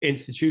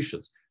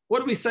institutions. What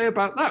do we say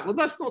about that? Well,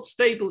 that's not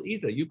stable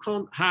either. You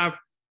can't have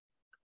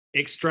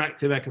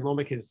extractive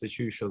economic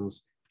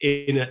institutions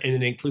in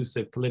an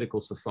inclusive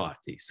political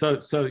society. So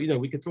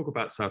we could talk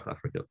about South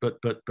Africa,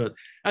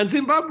 and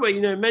Zimbabwe,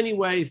 in many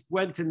ways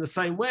went in the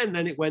same way, and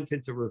then it went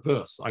into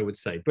reverse, I would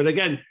say. But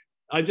again,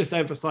 I'm just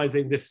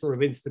emphasizing this sort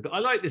of instability. I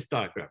like this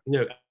diagram,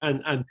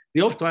 and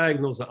the off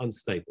diagonals are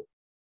unstable.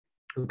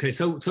 Okay,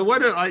 so why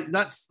don't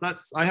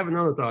I have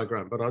another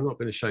diagram, but I'm not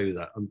going to show you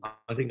that.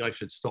 I think I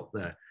should stop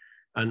there,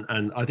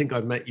 and I think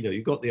I've met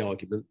you got the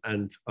argument,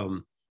 and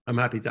I'm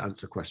happy to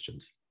answer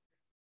questions.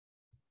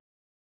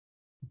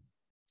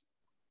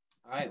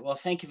 All right. Well,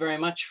 thank you very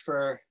much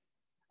for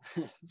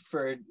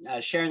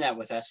sharing that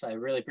with us. I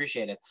really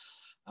appreciate it.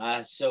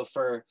 So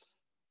for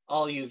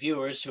all you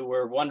viewers who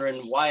were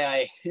wondering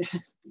why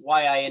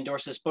I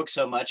endorse this book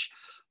so much,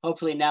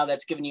 hopefully now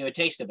that's given you a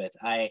taste of it.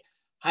 I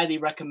highly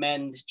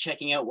recommend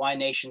checking out Why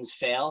Nations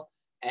Fail.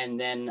 And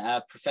then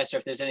Professor,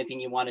 if there's anything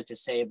you wanted to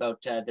say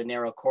about the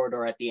narrow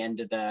corridor at the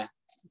end of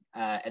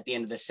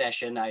the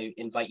session, I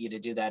invite you to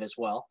do that as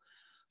well.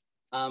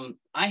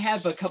 I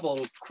have a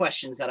couple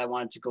questions that I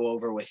wanted to go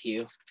over with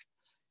you,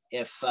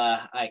 if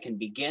I can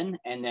begin,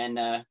 and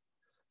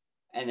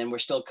then we're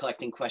still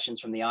collecting questions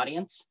from the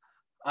audience.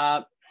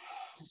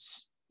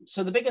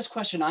 So the biggest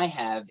question I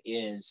have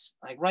is,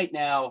 like, right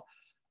now,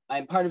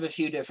 I'm part of a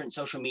few different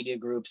social media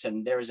groups,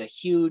 and there's a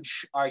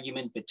huge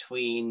argument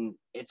between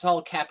it's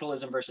all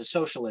capitalism versus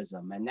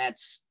socialism, and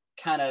that's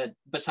kind of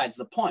besides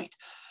the point.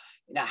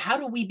 Now, how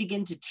do we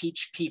begin to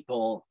teach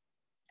people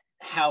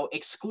how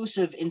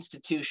exclusive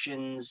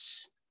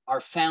institutions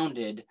are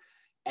founded,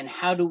 and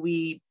how do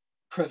we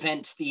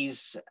prevent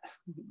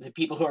the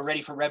people who are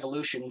ready for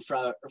revolution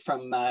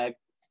from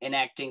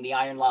enacting the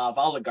iron law of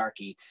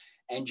oligarchy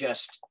and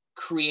just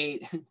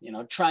create,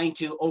 trying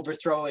to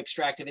overthrow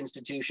extractive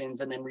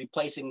institutions and then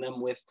replacing them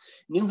with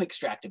new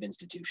extractive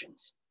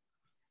institutions?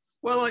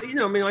 Well,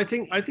 I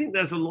think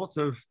there's a lot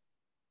of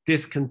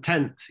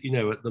discontent,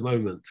 at the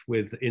moment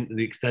with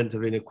the extent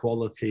of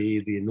inequality,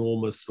 the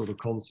enormous sort of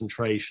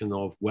concentration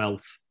of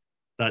wealth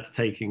that's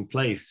taking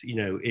place,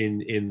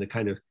 in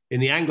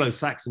the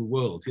Anglo-Saxon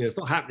world. It's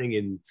not happening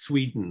in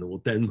Sweden or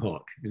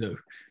Denmark,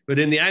 but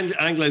in the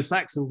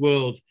Anglo-Saxon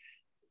world,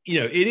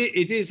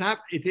 it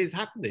is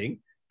happening,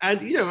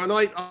 and and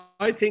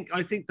I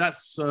think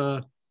that's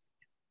that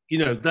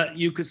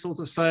you could sort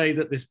of say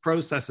that this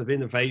process of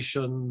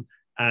innovation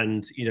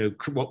and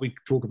what we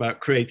talk about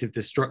creative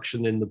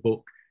destruction in the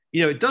book,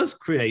 it does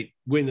create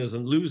winners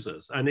and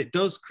losers, and it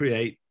does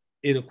create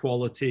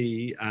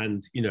inequality,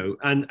 and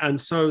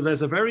so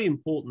there's a very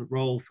important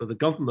role for the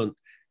government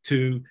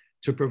to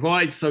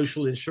provide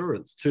social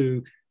insurance,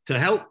 to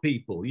help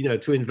people,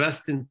 to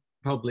invest in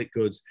public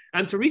goods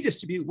and to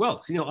redistribute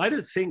wealth. I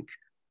don't think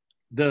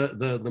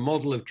the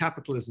model of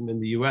capitalism in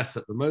the US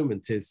at the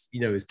moment is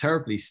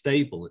terribly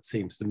stable, it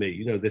seems to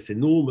me, this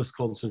enormous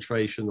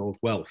concentration of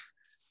wealth.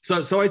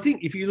 So I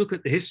think if you look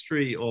at the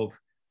history of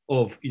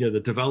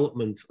the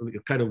development,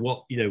 kind of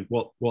what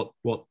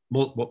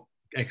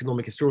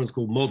economic historians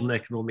call modern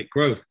economic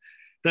growth,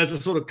 there's a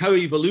sort of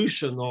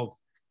co-evolution of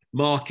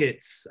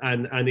markets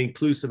and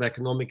inclusive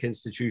economic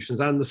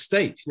institutions and the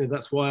state.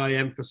 That's why I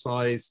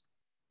emphasize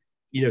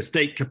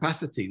state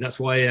capacity. That's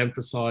why I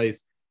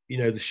emphasize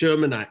the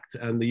Sherman Act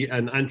and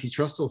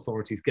antitrust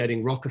authorities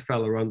getting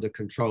Rockefeller under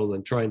control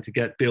and trying to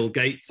get Bill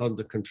Gates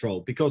under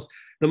control, because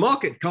the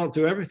market can't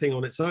do everything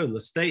on its own.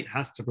 The state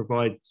has to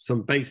provide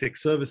some basic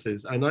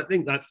services. And I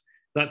think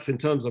that's in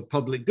terms of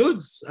public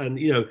goods, and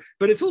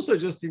but it's also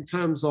just in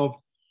terms of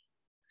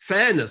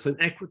fairness and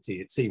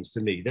equity, it seems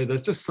to me.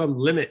 There's just some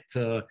limit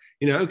to,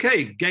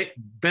 okay,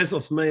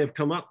 Bezos may have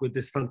come up with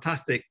this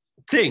fantastic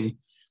thing,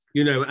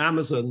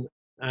 Amazon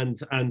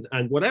and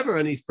whatever,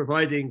 and he's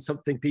providing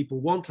something people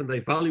want and they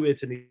value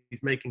it, and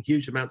he's making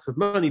huge amounts of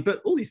money.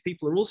 But all these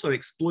people are also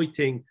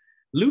exploiting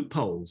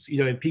loopholes,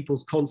 in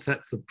people's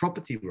concepts of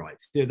property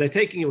rights. They're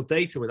taking your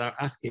data without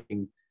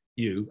asking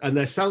you, and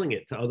they're selling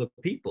it to other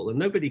people, and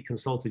nobody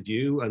consulted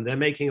you, and they're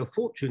making a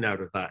fortune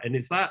out of that. And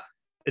is that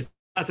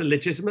a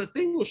legitimate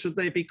thing, or should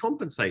they be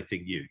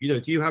compensating you?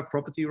 Do you have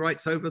property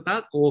rights over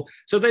that? Or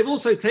so they've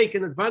also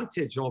taken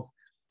advantage of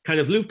kind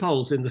of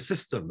loopholes in the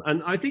system,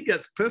 and I think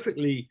that's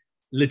perfectly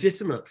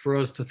legitimate for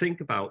us to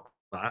think about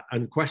that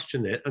and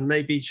question it and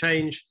maybe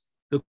change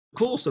the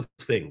course of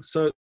things.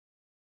 So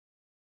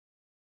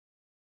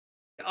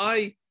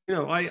I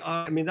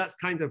mean, that's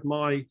kind of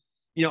my,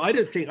 I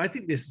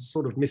think this is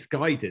sort of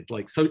misguided.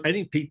 Like, so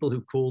any people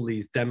who call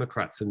these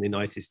Democrats in the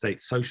United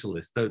States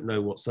socialists don't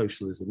know what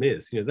socialism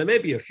is. There may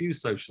be a few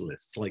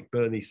socialists like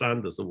Bernie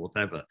Sanders or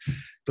whatever,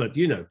 but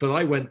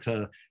I went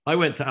to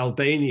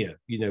Albania,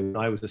 when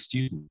I was a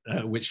student,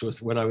 which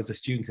was when I was a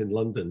student in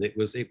London. It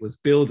was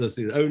billed as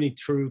the only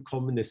true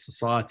communist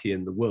society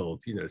in the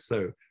world.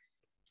 So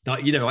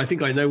I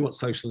think I know what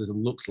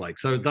socialism looks like.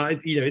 So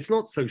that, it's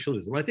not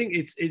socialism. I think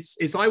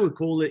it's I would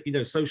call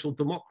it, social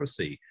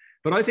democracy.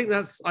 But I think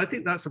that's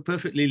a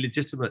perfectly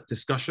legitimate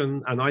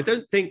discussion. And I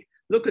don't think,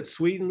 look at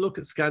Sweden, look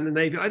at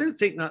Scandinavia, I don't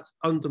think that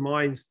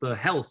undermines the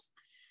health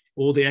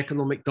or the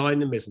economic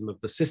dynamism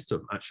of the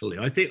system, actually.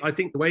 I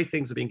think the way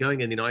things have been going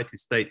in the United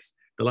States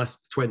the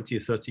last 20 or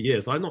 30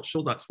 years, I'm not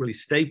sure that's really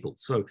stable.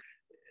 So,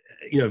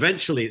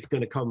 eventually it's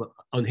going to come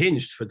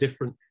unhinged for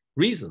different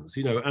reasons,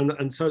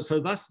 and so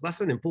that's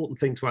an important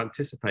thing to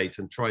anticipate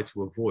and try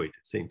to avoid, it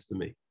seems to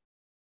me.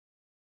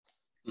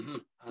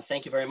 Mm-hmm.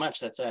 Thank you very much.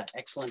 That's an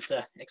excellent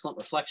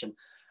reflection.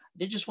 I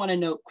did just want to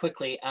note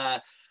quickly,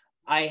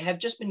 I have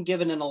just been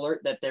given an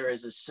alert that there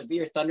is a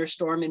severe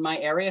thunderstorm in my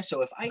area.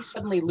 So if I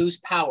suddenly lose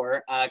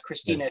power,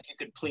 Christina, if you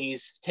could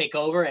please take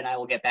over, and I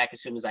will get back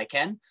as soon as I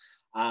can.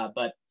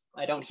 But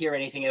I don't hear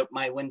anything out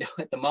my window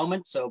at the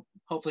moment, so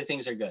hopefully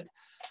things are good.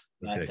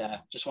 But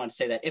just want to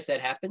say that if that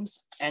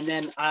happens. And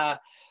then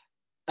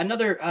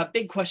another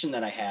big question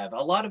that I have,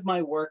 a lot of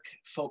my work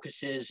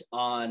focuses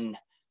on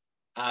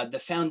the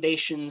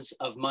foundations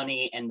of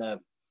money and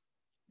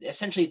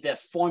essentially the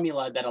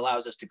formula that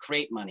allows us to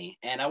create money.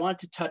 And I want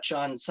to touch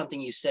on something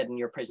you said in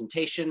your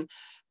presentation.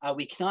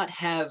 We cannot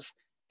have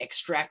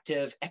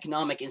extractive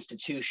economic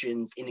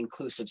institutions in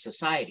inclusive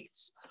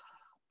societies.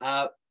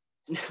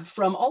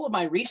 From all of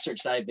my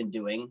research that I've been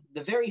doing,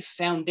 the very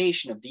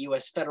foundation of the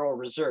US Federal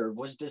Reserve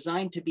was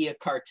designed to be a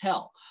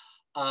cartel.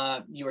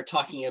 You were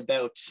talking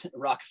about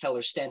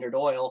Rockefeller Standard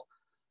Oil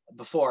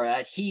before.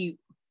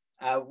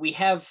 We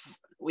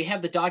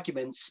have the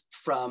documents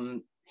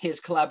from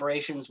his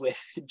collaborations with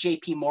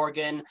J.P.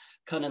 Morgan,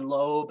 Conan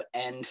Loeb,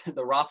 and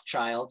the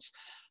Rothschilds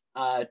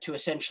to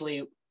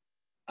essentially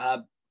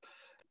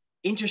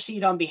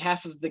intercede on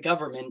behalf of the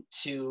government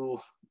to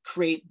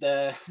create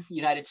the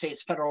United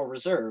States Federal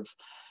Reserve.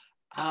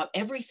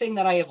 Everything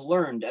that I have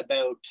learned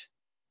about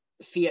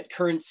fiat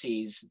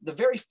currencies, the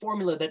very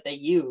formula that they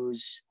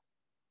use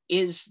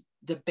is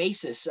the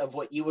basis of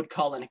what you would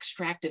call an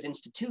extractive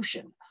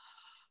institution.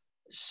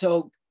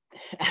 So,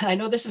 and I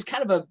know this is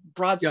kind of a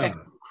broad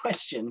spectrum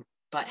question,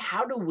 but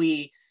how do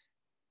we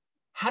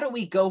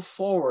go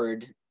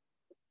forward,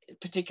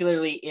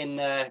 particularly in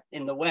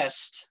the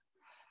West,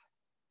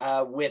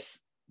 with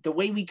the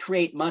way we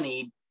create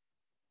money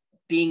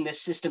being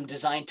this system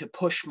designed to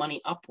push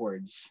money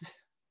upwards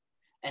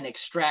and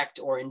extract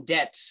or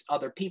indebt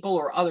other people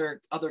or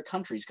other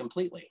countries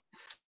completely?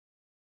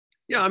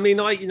 Yeah, I mean,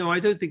 I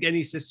don't think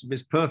any system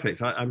is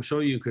perfect. I'm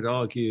sure you could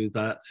argue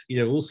that,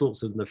 all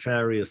sorts of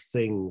nefarious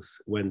things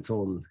went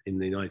on in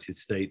the United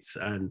States,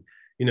 and,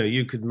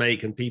 you could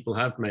make, and people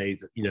have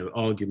made,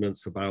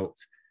 arguments about,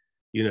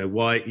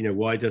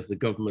 why does the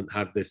government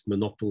have this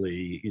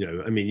monopoly?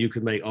 I mean, you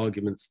could make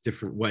arguments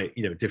different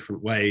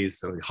ways.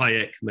 So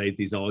Hayek made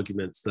these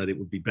arguments that it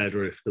would be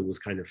better if there was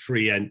kind of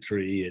free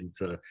entry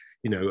into,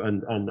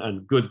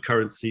 and good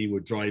currency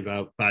would drive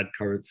out bad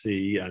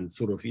currency, and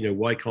sort of,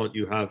 why can't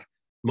you have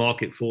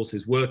market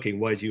forces working?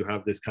 Why do you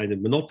have this kind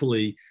of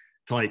monopoly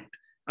type?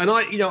 And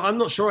I'm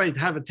not sure I'd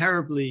have a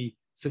terribly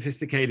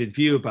sophisticated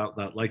view about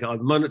that. Like,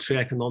 monetary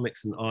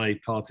economics and I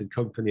parted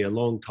company a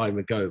long time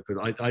ago,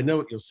 but I know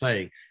what you're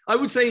saying. I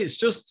would say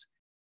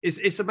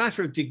it's a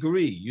matter of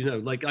degree,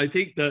 like, I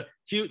think that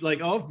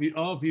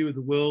our view of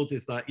the world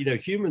is that,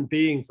 human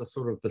beings are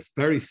sort of this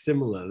very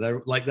similar.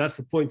 They're like, that's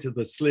the point of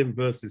the Slim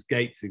versus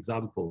Gates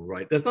example,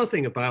 right? There's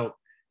nothing about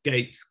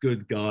Gates,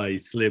 good guy,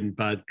 Slim,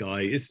 bad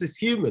guy. It's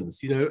just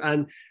humans,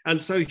 and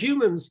so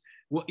humans,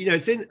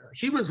 it's in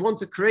humans want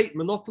to create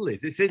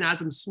monopolies. It's in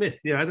Adam Smith.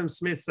 Adam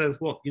Smith says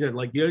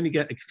like you only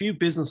get a few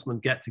businessmen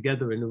get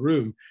together in a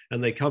room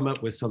and they come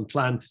up with some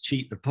plan to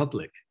cheat the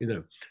public.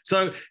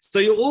 So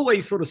you're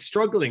always sort of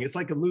struggling. It's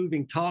like a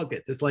moving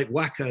target. It's like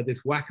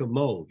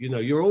whack-a-mole.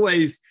 You're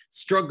always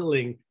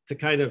struggling to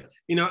kind of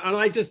and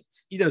I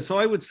just so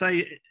I would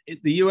say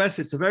the US,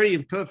 it's a very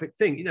imperfect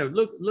thing.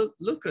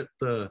 Look at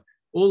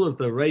all of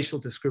the racial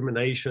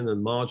discrimination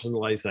and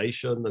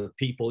marginalization of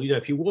people.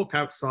 If you walk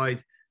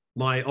outside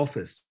my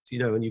office,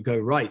 and you go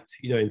right,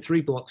 in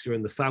 3 blocks, you're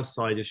in the south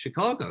side of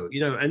Chicago,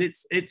 and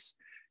it's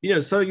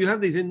so you have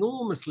these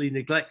enormously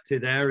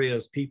neglected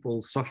areas,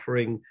 people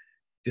suffering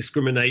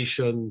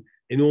discrimination,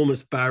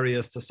 enormous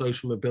barriers to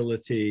social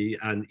mobility,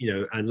 and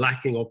and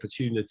lacking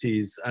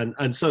opportunities,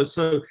 and so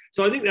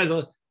I think there's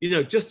a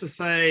just to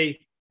say,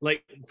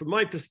 like, from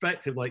my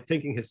perspective, like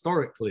thinking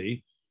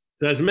historically,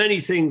 there's many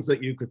things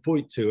that you could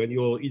point to, and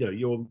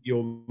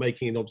you're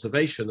making an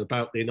observation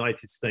about the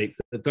United States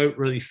that don't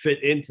really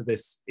fit into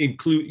this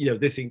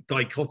this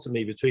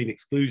dichotomy between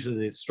exclusion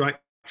and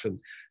extraction.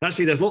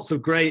 Actually, there's lots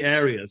of gray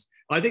areas.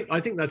 I think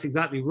that's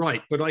exactly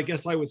right. But I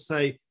guess I would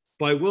say,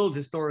 by world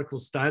historical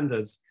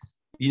standards,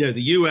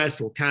 the US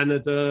or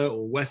Canada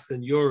or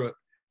Western Europe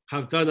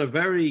have done a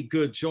very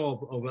good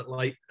job of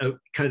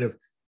kind of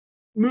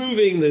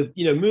moving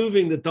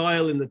the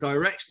dial in the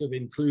direction of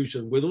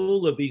inclusion with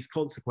all of these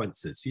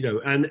consequences,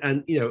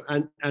 and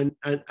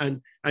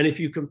if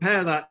you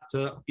compare that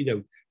to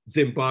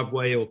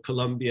Zimbabwe or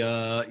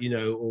Colombia,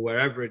 or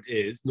wherever it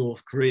is,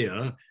 North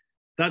Korea,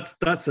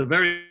 that's a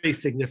very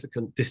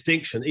significant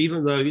distinction.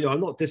 Even though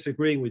I'm not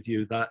disagreeing with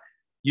you that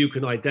you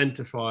can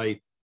identify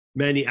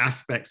many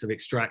aspects of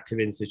extractive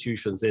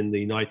institutions in the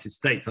United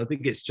States. I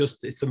think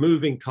it's a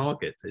moving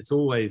target. It's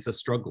always a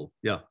struggle.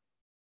 Yeah.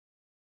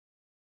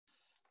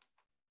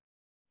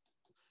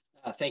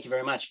 Thank you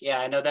very much. Yeah,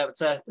 I know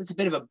that's a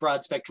bit of a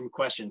broad spectrum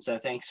question, so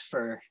thanks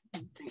for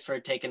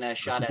taking a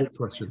shot at it.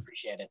 I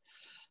appreciate it.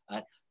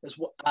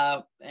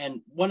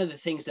 And one of the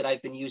things that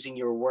I've been using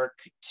your work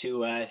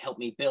to help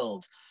me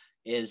build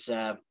is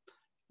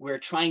we're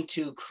trying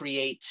to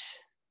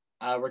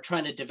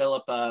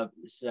develop a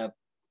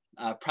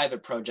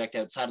private project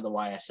outside of the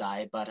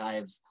YSI, but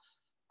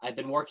I've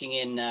been working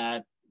in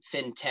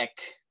fintech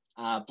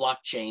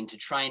blockchain to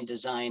try and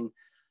design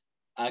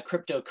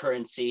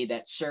cryptocurrency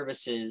that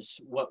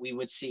services what we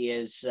would see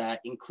as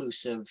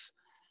inclusive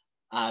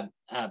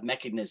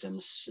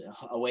mechanisms,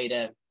 a way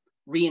to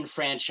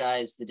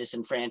re-enfranchise the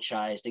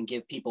disenfranchised and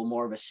give people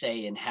more of a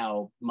say in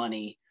how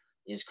money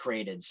is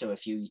created. So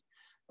if you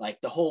like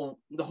the whole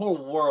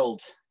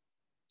world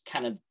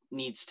kind of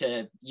needs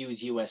to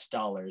use US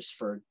dollars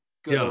for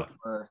good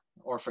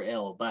or for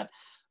ill, but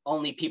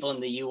only people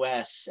in the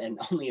US and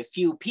only a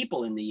few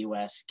people in the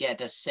US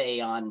get a say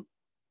on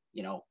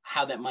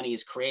how that money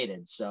is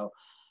created. So,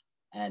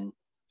 I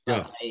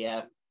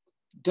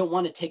don't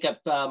want to take up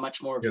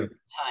much more of your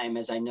time,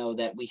 as I know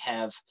that we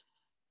have,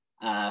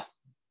 sorry,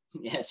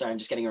 I'm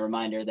just getting a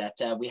reminder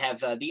that we have,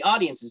 the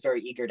audience is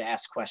very eager to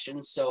ask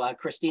questions. So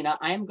Christina,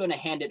 I am going to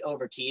hand it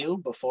over to you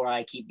before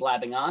I keep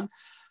blabbing on.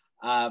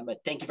 But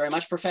thank you very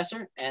much,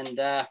 Professor, and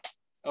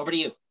over to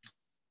you.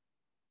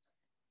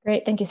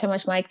 Great. Thank you so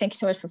much, Mike. Thank you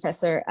so much,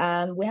 Professor.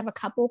 We have a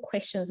couple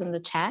questions in the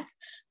chat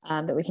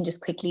that we can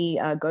just quickly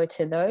go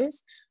to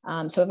those.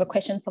 So we have a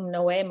question from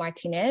Noé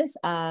Martinez.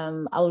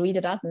 I'll read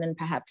it out, and then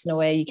perhaps,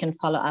 Noé, you can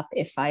follow up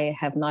if I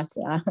have not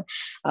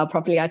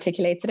properly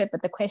articulated it.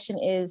 But the question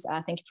is,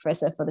 thank you,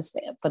 Professor, for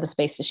the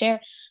space to share.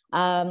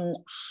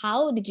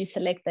 How did you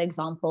select the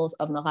examples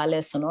of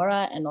Nogales,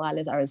 Sonora and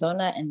Nogales,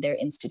 Arizona, and their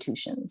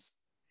institutions?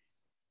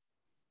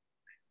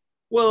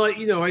 Well,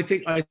 I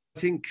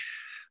think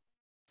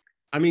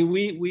I mean,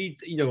 we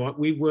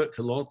worked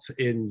a lot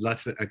in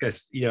Latin. I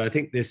guess I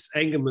think this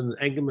Engelman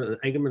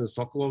and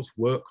Sokolov's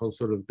work on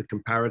sort of the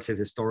comparative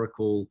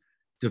historical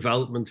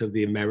development of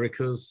the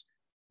Americas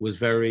was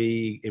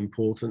very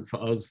important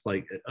for us.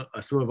 Like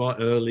some of our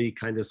early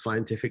kind of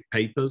scientific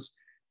papers,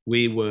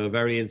 we were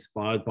very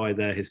inspired by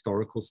their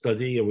historical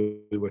study,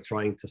 and we were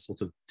trying to sort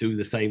of do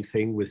the same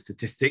thing with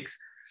statistics.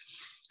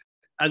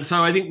 And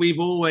so I think we've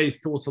always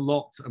thought a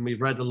lot, and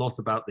we've read a lot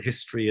about the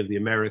history of the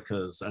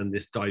Americas and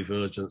this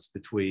divergence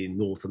between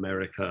North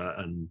America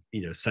and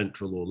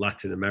Central or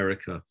Latin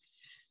America,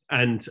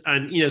 and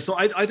so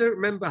I don't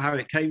remember how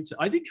it came to.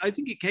 I think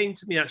it came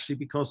to me actually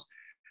because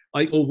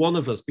one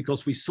of us,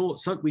 because we saw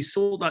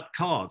that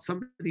card.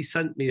 Somebody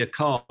sent me a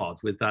card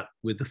with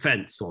the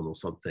fence on or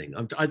something.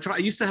 I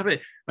used to have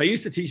it. I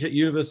used to teach at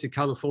University of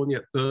California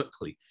at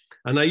Berkeley.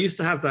 And I used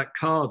to have that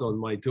card on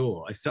my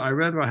door. I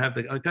remember I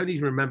don't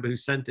even remember who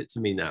sent it to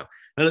me now.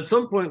 And at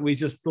some point we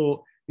just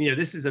thought,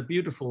 this is a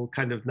beautiful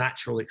kind of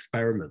natural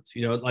experiment.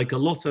 Like a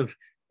lot of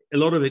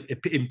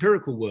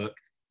empirical work,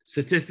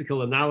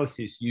 statistical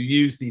analysis, you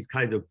use these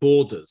kind of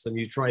borders and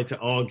you try to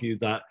argue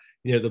that,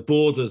 the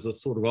borders are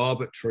sort of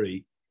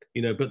arbitrary,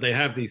 but they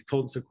have these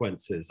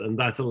consequences, and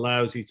that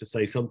allows you to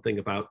say something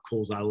about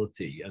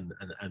causality and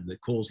the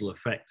causal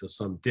effect of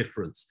some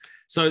difference.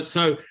 So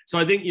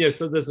I think,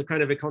 so there's a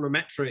kind of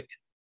econometric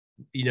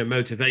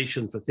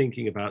motivation for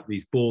thinking about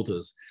these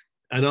borders.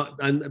 But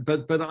I'm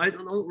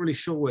not really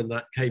sure when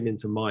that came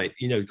into mind.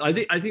 I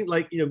think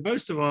like,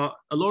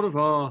 a lot of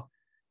our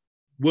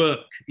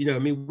work, I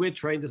mean, we're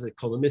trained as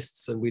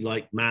economists and we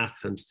like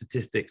math and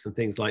statistics and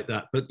things like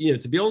that. But,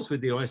 to be honest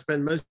with you, I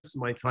spend most of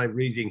my time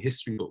reading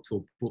history books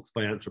or books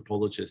by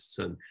anthropologists,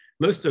 and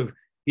most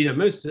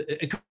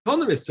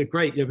economists are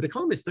great, but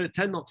economists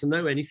tend not to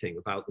know anything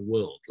about the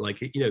world. Like,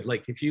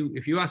 like if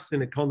you ask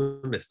an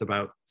economist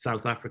about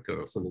South Africa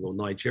or something, or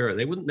Nigeria,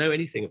 they wouldn't know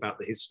anything about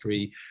the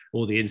history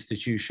or the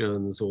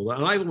institutions or that.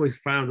 And I've always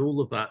found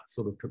all of that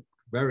sort of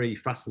very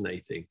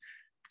fascinating.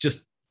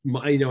 Just,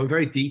 I'm a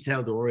very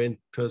detailed oriented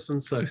person.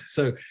 So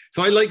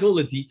I like all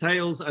the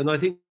details. And I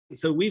think,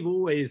 so we've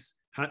always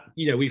had,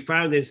 we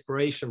found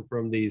inspiration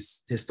from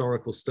these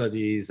historical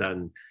studies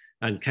and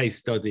case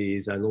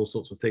studies and all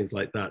sorts of things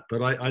like that.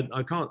 But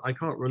I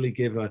can't really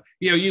give a,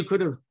 you could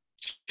have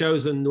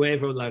chosen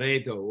Nuevo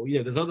Laredo,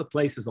 there's other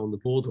places on the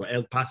border,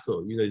 El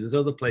Paso, there's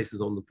other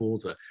places on the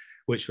border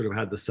which would have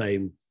had the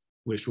same,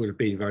 which would have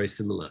been very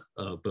similar,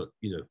 but.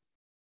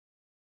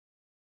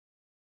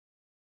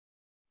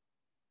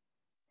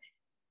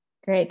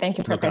 Great, thank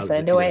you, Professor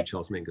Noe.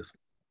 Charles Mingus.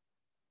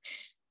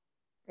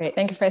 Great,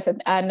 thank you, Professor.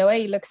 Noe,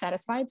 you look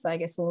satisfied, so I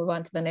guess we'll move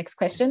on to the next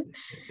question.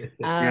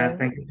 Yeah,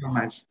 thank you so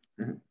much.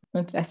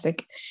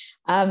 Fantastic.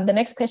 The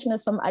next question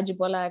is from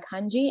Ajibola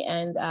Kanji,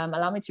 and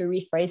allow me to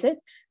rephrase it.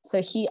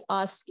 So he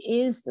asks,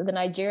 is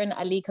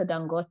Aliko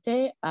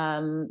Dangote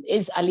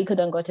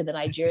the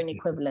Nigerian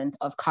equivalent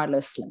of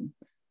Carlos Slim?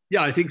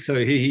 Yeah, I think so.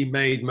 He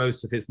made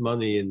most of his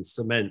money in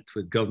cement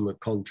with government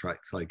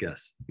contracts, I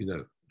guess,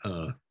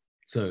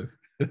 so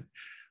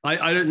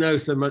I don't know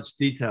so much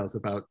details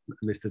about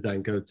Mr.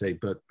 Dangote,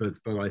 but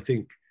I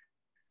think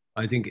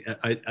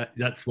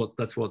that's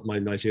what my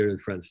Nigerian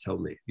friends tell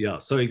me. Yeah,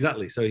 so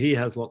exactly. So he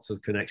has lots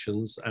of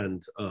connections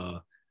and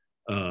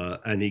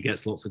he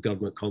gets lots of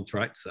government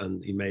contracts,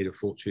 and he made a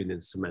fortune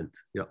in cement.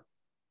 Yeah,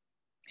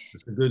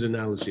 it's a good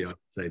analogy, I'd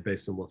say,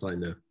 based on what I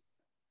know.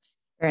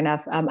 Fair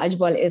enough.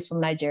 Ajbol is from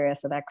Nigeria,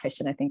 so that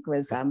question I think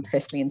was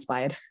personally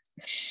inspired.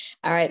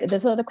 All right,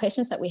 those are the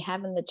questions that we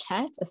have in the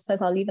chat. I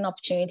suppose I'll leave an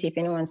opportunity if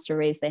anyone wants to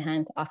raise their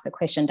hand to ask a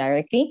question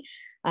directly.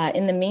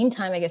 In the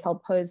meantime, I guess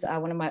I'll pose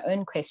one of my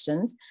own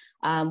questions,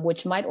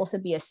 which might also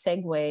be a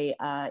segue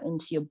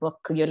into your book,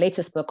 your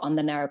latest book on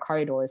the narrow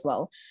corridor as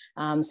well.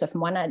 So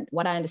from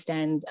what I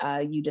understand,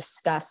 you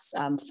discuss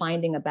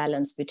finding a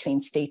balance between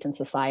state and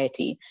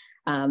society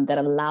that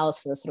allows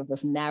for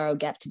this narrow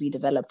gap to be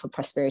developed for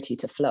prosperity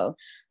to flow.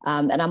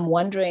 And I'm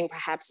wondering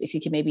perhaps if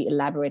you could maybe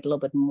elaborate a little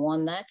bit more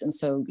on that. And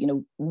so,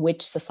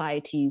 which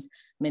societies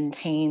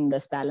maintain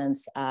this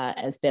balance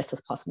as best as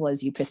possible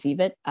as you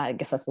perceive it? I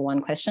guess that's the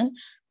one question.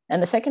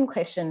 And the second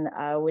question,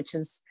 which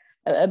is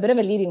a bit of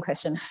a leading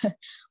question,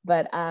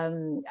 but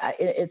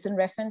it's in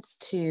reference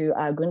to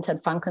Gunther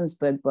Franken's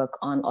book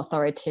on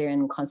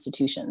authoritarian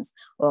constitutions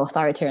or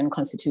authoritarian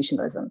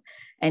constitutionalism.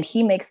 And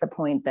he makes the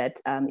point that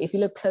if you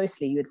look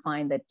closely, you would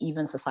find that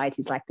even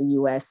societies like the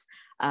US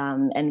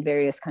and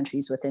various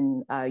countries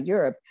within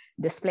Europe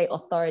display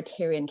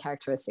authoritarian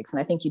characteristics. And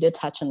I think you did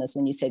touch on this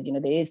when you said,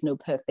 there is no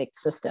perfect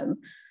system.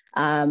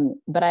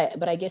 But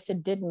I guess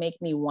it did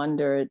make me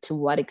wonder to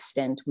what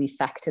extent we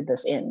factored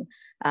this in,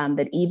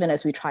 that even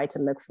as we try to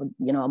look for,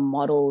 a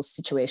model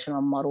situation or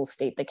a model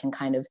state that can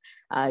kind of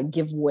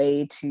give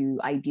way to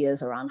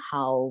ideas around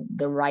how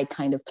the right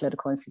kind of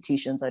political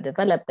institutions are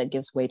developed that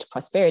gives way to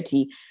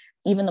prosperity,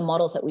 even the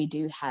models that we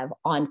do have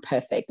aren't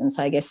perfect. And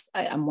so I guess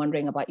I'm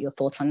wondering about your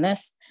thoughts on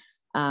this.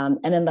 And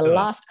then the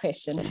last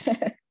question,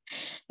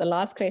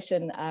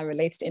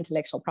 relates to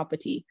intellectual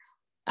property.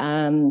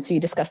 So you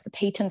discussed the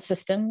patent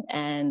system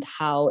and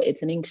how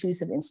it's an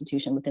inclusive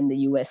institution within the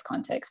US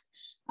context.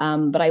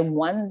 But I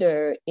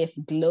wonder if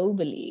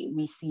globally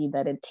we see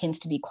that it tends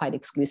to be quite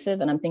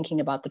exclusive. And I'm thinking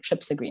about the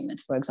TRIPS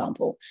agreement, for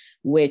example,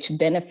 which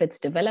benefits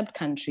developed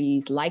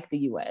countries like the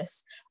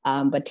US,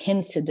 but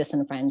tends to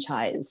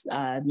disenfranchise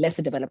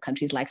lesser developed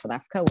countries like South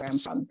Africa, where I'm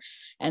from.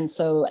 And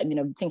so,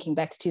 thinking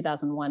back to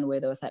 2001, where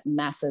there was that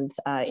massive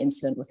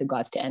incident with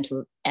regards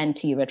to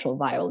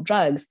antiretroviral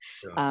drugs,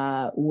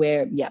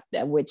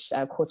 which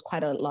caused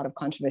quite a lot of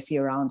controversy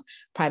around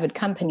private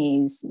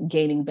companies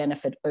gaining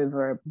benefit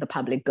over the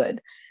public good.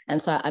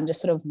 And so I'm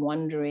just sort of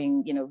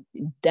wondering,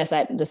 does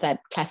that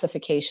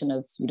classification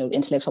of,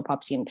 intellectual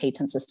property and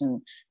patent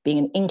system being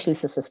an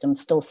inclusive system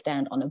still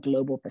stand on a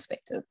global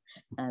perspective?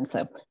 And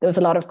so there was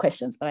a lot of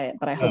questions, but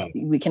I hope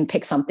we can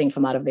pick something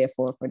from out of there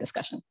for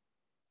discussion.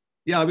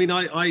 Yeah, I mean,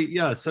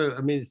 So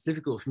I mean, it's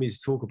difficult for me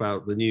to talk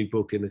about the new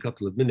book in a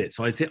couple of minutes.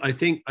 So I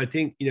think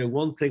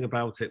one thing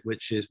about it,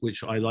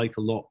 which I like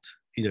a lot,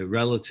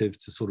 relative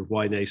to sort of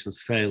why nations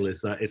fail,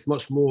 is that it's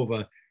much more of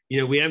a,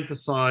 we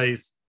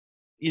emphasize,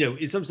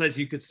 in some sense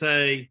you could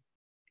say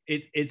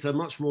it's a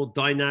much more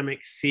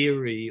dynamic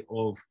theory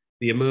of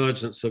the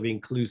emergence of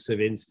inclusive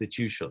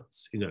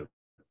institutions.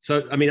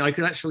 So I mean, I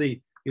could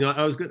actually,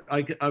 I was going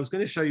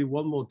to show you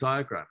one more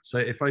diagram. So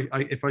if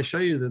I show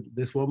you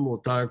this one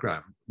more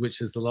diagram,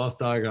 which is the last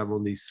diagram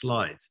on these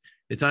slides,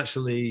 it's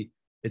actually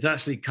it's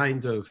actually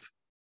kind of,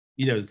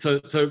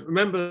 so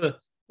remember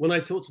when I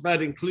talked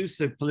about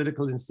inclusive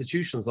political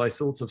institutions, I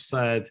sort of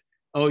said,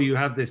 oh, you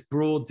have this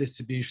broad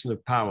distribution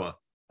of power,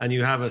 and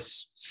you have a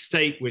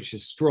state which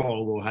is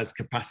strong or has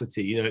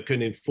capacity, it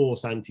can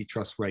enforce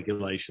antitrust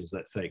regulations,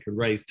 let's say, it can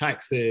raise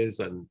taxes,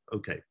 and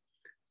okay,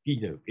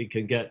 it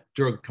can get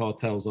drug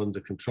cartels under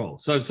control.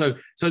 So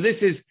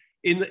this is,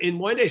 in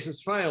Why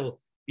Nations Fail,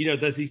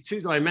 there's these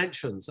two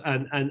dimensions,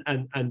 and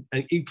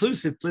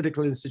inclusive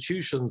political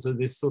institutions are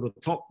this sort of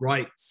top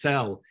right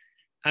cell.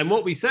 And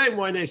what we say in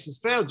Why Nations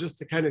Fail, just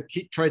to kind of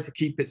try to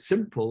keep it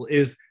simple,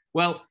 is,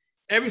 well,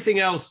 everything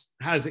else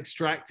has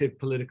extractive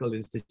political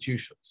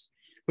institutions.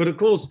 But of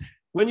course,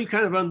 when you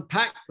kind of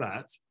unpack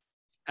that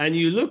and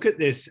you look at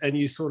this and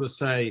you sort of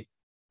say,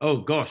 oh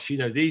gosh,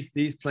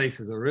 these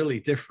places are really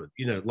different,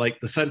 like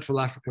the Central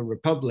African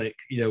Republic,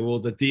 or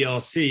the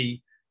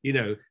DRC,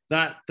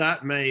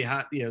 that may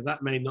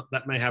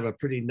have a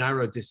pretty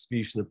narrow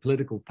distribution of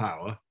political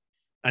power,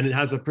 and it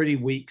has a pretty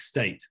weak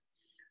state.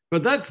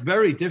 But that's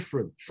very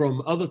different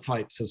from other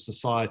types of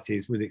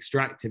societies with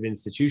extractive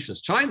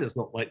institutions. China's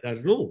not like that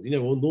at all,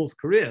 or North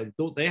Korea,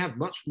 they have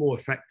much more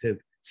effective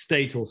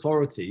state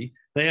authority.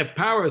 They have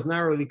powers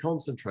narrowly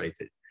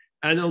concentrated.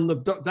 And on the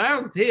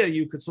down here,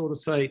 you could sort of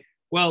say,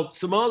 well,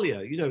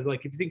 Somalia,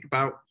 like if you think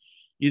about,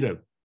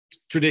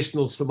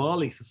 traditional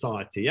Somali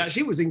society,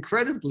 actually was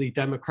incredibly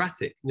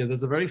democratic.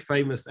 There's a very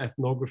famous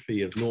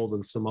ethnography of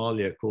northern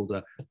Somalia called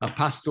a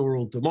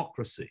pastoral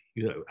democracy,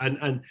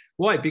 and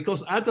why?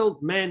 Because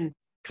adult men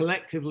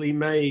collectively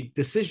made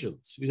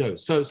decisions,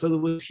 so there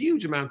was a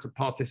huge amount of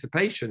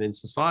participation in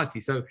society.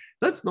 So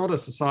that's not a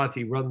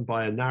society run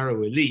by a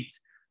narrow elite.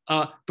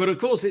 But of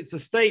course, it's a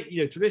state,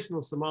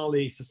 traditional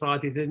Somali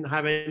societies didn't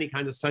have any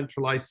kind of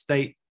centralized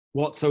state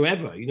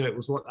whatsoever. It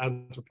was what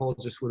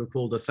anthropologists would have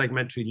called a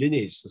segmentary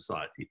lineage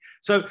society.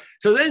 So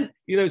then,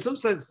 in some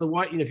sense, the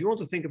white, if you want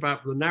to think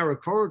about the narrow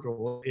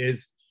corridor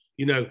is,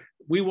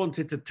 we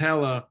wanted to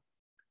tell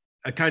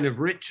a kind of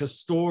richer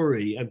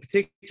story, and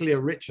particularly a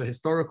richer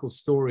historical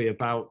story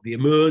about the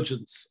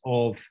emergence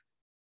of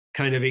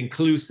kind of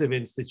inclusive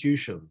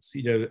institutions,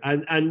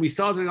 and we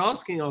started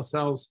asking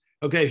ourselves,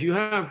 okay,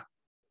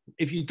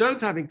 if you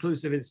don't have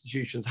inclusive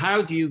institutions,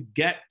 how do you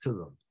get to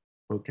them?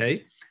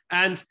 Okay.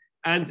 And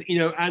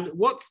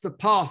what's the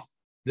path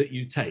that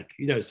you take?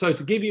 So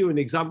to give you an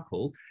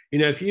example,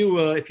 if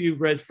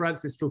you've read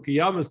Francis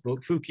Fukuyama's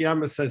book,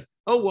 Fukuyama says,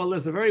 oh, well,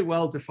 there's a very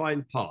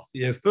well-defined path.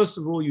 First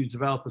of all, you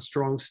develop a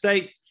strong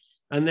state,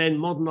 and then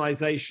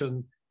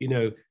modernization,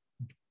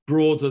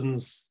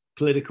 broadens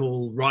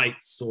political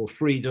rights or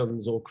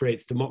freedoms or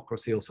creates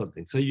democracy or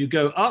something. So you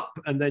go up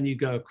and then you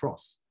go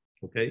across,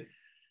 okay?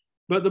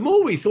 But the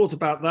more we thought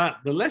about that,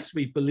 the less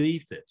we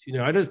believed it.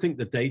 I don't think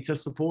the data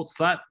supports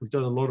that. We've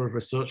done a lot of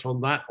research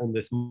on that, on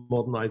this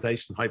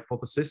modernization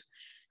hypothesis.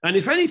 And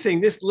if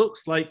anything, this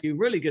looks like you're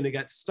really going to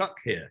get stuck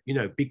here,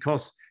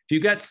 because if you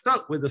get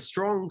stuck with a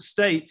strong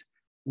state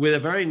with a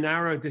very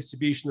narrow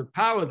distribution of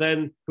power,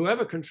 then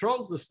whoever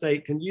controls the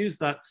state can use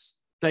that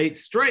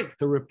state's strength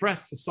to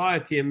repress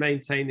society and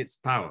maintain its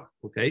power,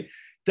 okay?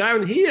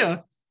 Down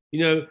here,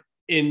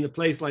 in a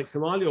place like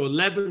Somalia or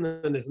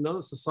Lebanon, there's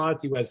another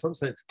society where, in some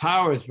sense,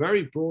 power is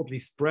very broadly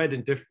spread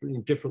in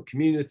different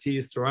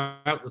communities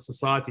throughout the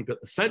society,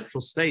 but the central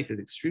state is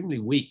extremely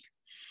weak.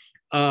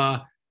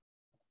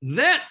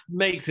 That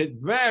makes it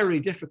very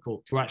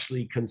difficult to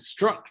actually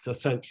construct a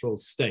central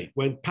state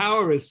when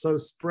power is so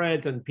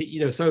spread, and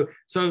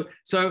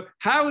so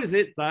how is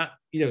it that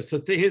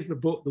so here's the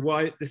book, the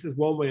why. This is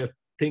one way of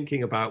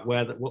thinking about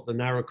what the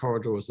narrow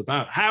corridor is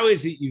about. How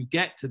is it you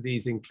get to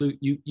these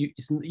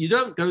you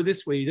don't go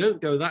this way, you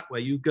don't go that way,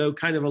 you go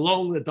kind of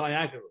along the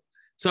diagonal.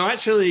 So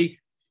actually,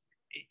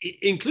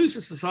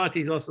 inclusive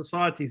societies are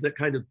societies that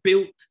kind of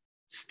built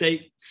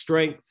state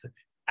strength.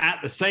 At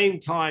the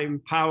same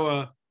time,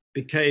 power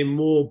became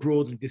more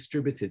broadly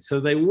distributed. So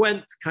they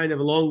went kind of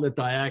along the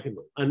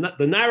diagonal. And that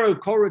the narrow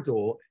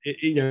corridor,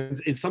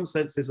 in some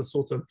sense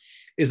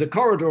is a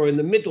corridor in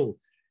the middle,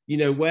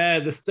 where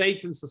the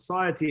state and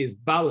society is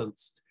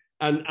balanced,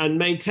 and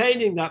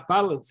maintaining that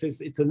balance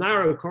it's a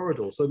narrow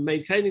corridor. So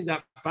maintaining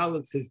that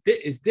balance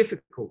is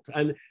difficult,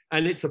 and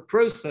it's a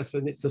process,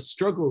 and it's a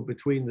struggle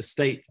between the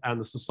state and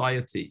the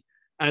society.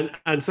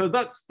 And so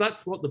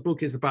that's what the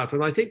book is about.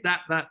 And I think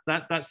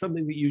that's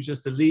something that you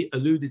just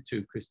alluded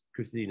to,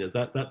 Christina,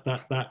 that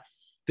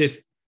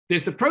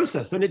there's a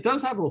process, and it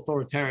does have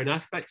authoritarian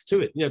aspects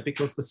to it,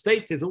 because the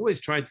state is always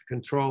trying to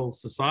control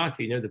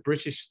society. The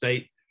British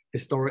state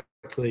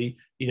historically,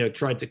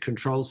 tried to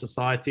control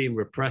society and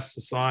repress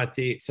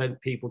society. It sent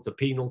people to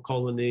penal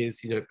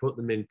colonies, put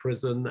them in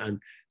prison, and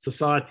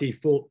society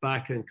fought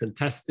back and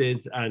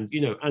contested. And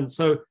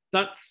so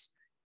that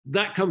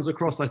comes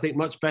across, I think,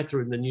 much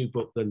better in the new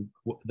book than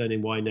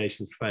in Why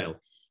Nations Fail.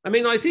 I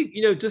mean, I think,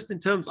 just in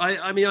terms, I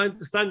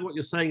understand what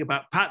you're saying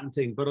about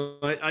patenting, but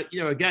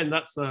again,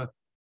 that's like,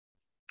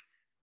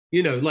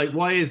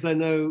 why is there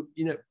no,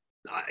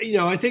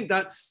 I think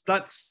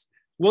that's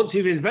once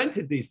you've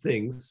invented these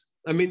things,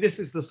 I mean, this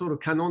is the sort of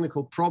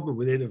canonical problem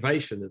with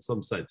innovation in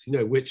some sense, you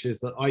know, which is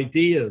that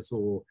ideas,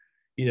 or,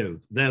 you know,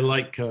 they're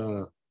like,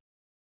 you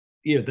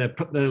know,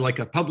 they're like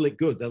a public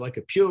good. They're like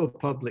a pure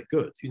public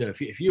good. You know,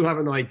 if you have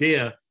an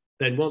idea,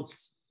 then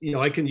once, you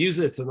know, I can use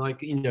it, and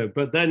you know,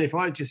 but then if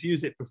I just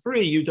use it for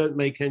free, you don't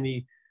make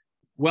any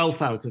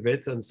wealth out of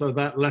it. And so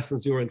that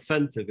lessens your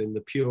incentive in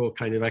the pure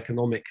kind of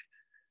economic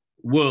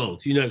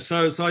world, you know.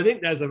 So I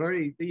think there's a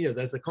very, you know,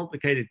 there's a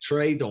complicated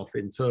trade-off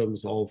in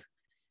terms of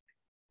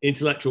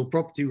intellectual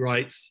property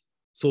rights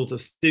sort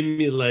of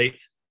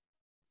stimulate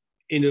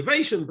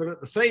innovation, but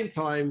at the same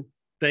time,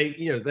 they,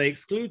 you know, they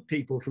exclude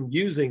people from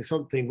using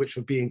something which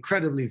would be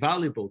incredibly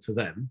valuable to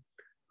them,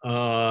 you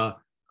know,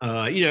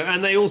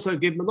 and they also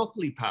give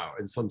monopoly power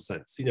in some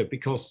sense, you know,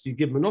 because you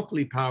give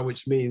monopoly power,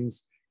 which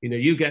means, you know,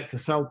 you get to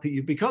sell,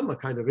 you become a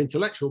kind of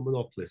intellectual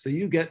monopolist, so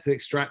you get to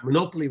extract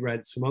monopoly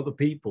rents from other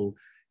people,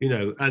 you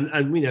know,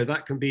 and you know,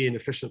 that can be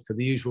inefficient for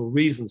the usual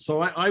reasons.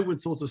 So I would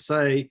sort of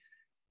say,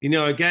 you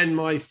know, again,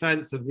 my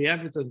sense of the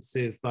evidence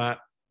is that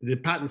the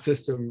patent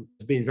system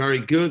has been very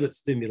good at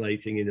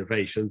stimulating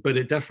innovation, but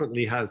it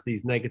definitely has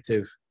these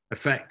negative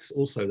effects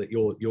also that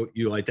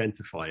you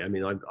identify. I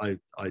mean, I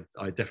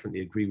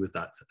definitely agree with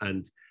that,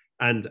 and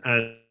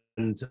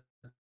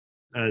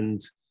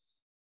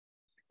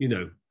you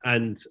know,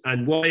 and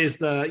why is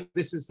there?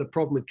 This is the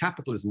problem with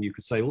capitalism, you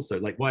could say also.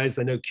 Like, why is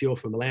there no cure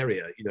for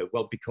malaria? You know,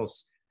 well,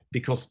 because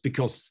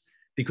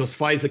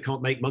Pfizer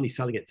can't make money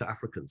selling it to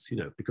Africans, you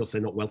know, because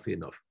they're not wealthy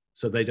enough.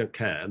 So they don't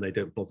care and they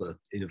don't bother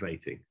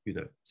innovating, you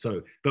know.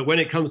 So, but when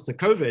it comes to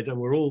COVID and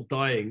we're all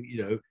dying,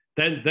 you know,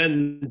 then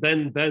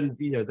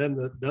you know, then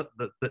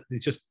they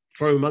just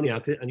throw money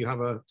at it and you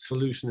have a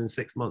solution in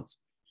 6 months.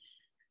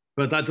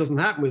 But that doesn't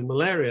happen with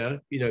malaria,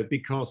 you know,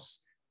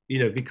 because you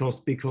don't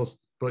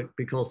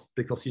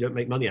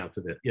make money out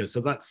of it, you know.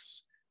 So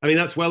that's, I mean,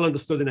 that's well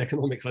understood in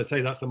economics. I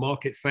say that's a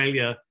market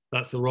failure.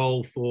 That's a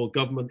role for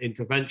government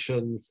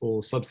intervention, for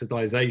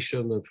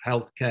subsidization of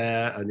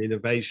healthcare and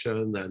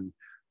innovation and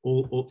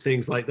all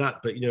things like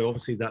that. But, you know,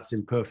 obviously that's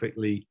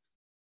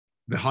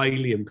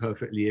highly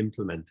imperfectly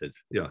implemented.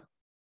 Yeah.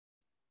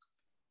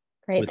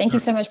 Great. Thank you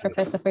so much,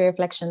 Professor, for your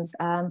reflections.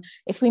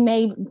 If we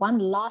may, one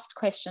last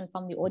question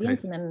from the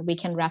audience, and then we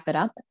can wrap it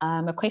up.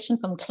 A question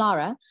from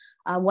Clara.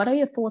 What are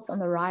your thoughts on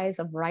the rise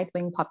of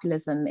right-wing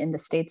populism in the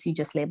states you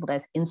just labeled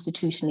as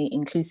institutionally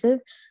inclusive,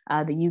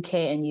 the UK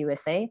and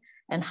USA?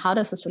 And how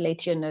does this relate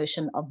to your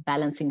notion of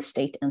balancing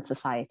state and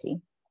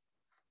society?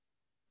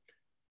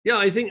 Yeah,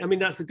 I mean,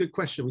 that's a good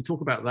question. We talk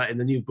about that in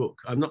the new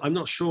book. I'm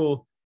not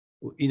sure,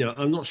 you know,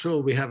 I'm not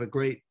sure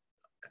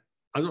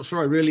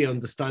I really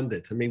understand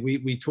it. I mean,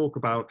 we talk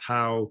about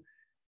how,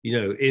 you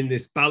know, in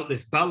this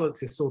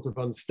balance is sort of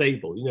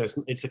unstable. You know,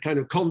 it's a kind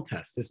of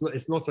contest.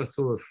 It's not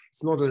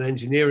an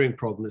engineering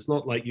problem. It's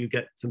not like you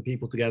get some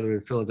people together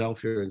in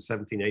Philadelphia in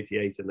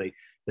 1788 and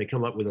they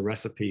come up with a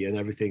recipe and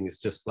everything is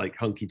just like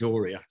hunky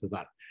dory after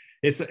that.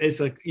 It's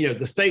a you know,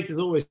 the state is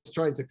always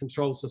trying to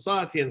control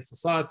society, and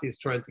society is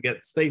trying to get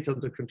the state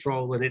under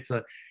control, and it's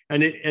a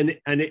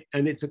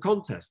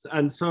contest.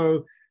 And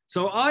so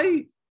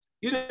I,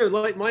 you know,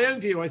 like my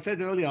own view, I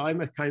said earlier, I'm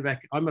a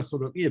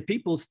sort of, you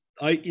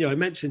know, I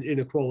mentioned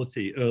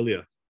inequality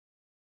earlier,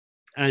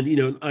 and, you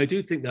know, I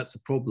do think that's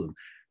a problem.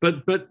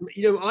 But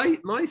you know,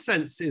 my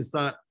sense is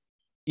that,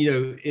 you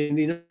know, in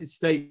the United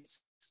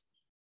States,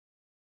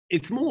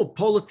 it's more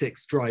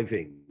politics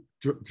driving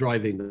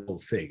the whole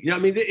thing. You know, I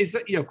mean, it's,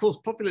 you know, of course,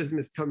 populism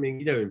is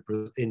coming, you know,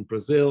 in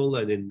Brazil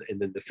and in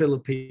the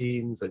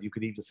Philippines, and you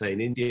could even say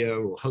in India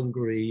or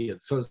Hungary, and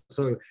so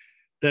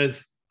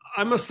there's.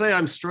 I must say,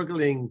 I'm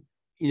struggling,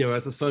 you know,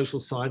 as a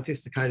social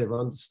scientist, to kind of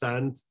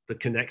understand the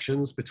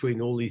connections between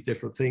all these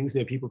different things.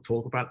 You know, people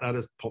talk about that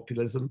as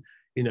populism,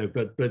 you know,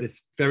 but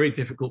it's very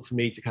difficult for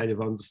me to kind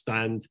of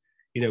understand,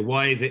 you know,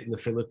 why is it in the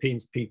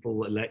Philippines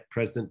people elect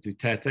President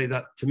Duterte?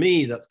 That, to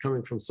me, that's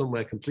coming from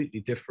somewhere completely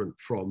different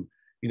from,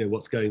 you know,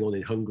 what's going on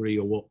in Hungary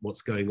or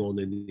what's going on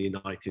in the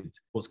United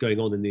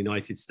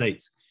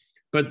States.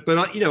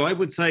 But you know, I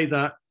would say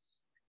that,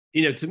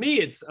 you know, to me,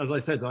 it's, as I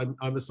said, I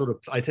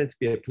tend to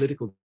be a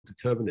political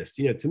determinist.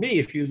 You know, to me,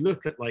 if you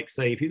look at, like,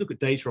 say, if you look at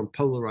data on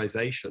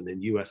polarization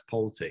in US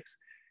politics,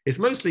 it's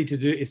mostly to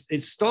do,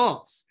 it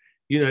starts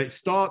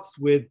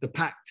with the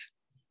pact,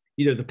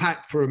 you know, the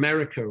Pact for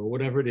America or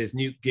whatever it is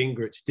Newt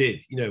Gingrich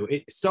did. You know,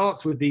 it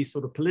starts with these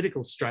sort of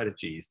political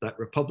strategies that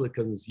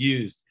Republicans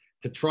used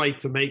to try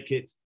to make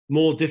it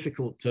more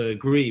difficult to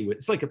agree with.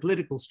 It's like a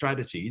political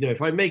strategy. You know,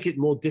 if I make it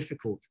more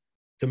difficult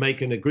to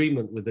make an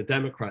agreement with the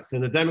Democrats,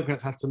 then the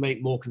Democrats have to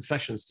make more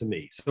concessions to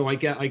me. So I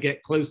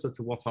get closer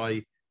to what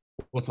I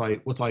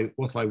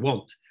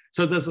want.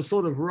 So there's a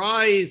sort of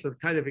rise of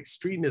kind of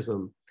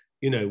extremism,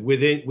 you know,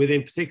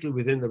 particularly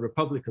within the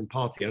Republican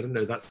Party. I don't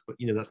know, that's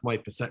my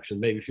perception.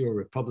 Maybe if you're a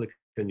Republican,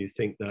 you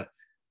think that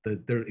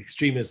the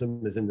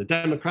extremism is in the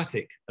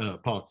Democratic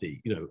Party,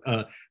 you know.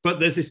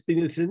 But there's this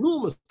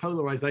enormous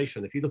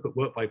polarization. If you look at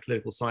work by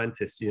political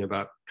scientists, you know,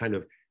 about kind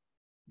of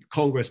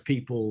Congress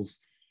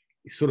people's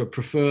sort of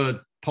preferred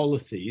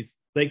policies,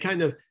 they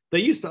kind of, they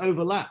used to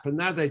overlap, and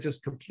now they're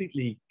just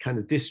completely kind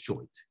of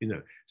disjoint, you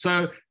know.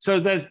 So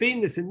there's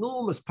been this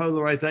enormous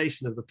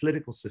polarization of the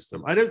political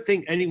system. I don't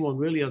think anyone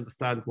really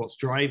understands what's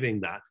driving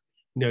that.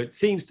 You know, it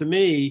seems to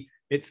me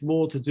it's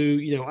more to do,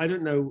 you know, I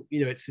don't know,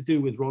 you know, it's to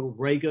do with Ronald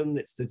Reagan.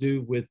 It's to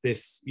do with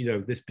this, you know,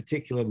 this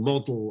particular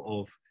model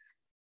of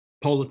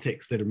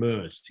politics that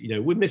emerged, you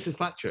know, with Mrs.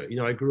 Thatcher. You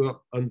know, I grew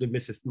up under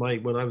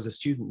when I was a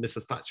student,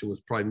 Mrs. Thatcher was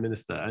prime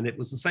minister, and it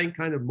was the same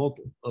kind of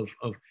model of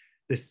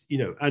this, you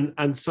know,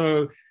 and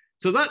so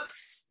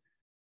that's,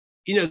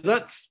 you know,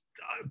 that's,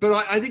 but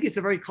I think it's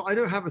I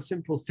don't have a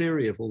simple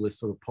theory of all this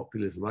sort of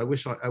populism. I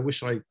wish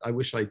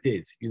I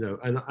did, you know,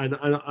 and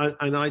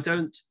I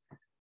don't.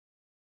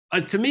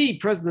 To me,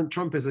 President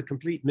Trump is a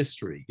complete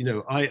mystery. You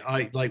know,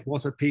 I like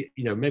what you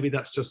know, maybe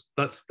that's just,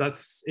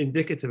 that's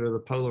indicative of the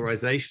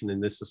polarization in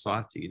this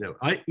society. You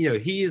know,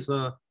 he's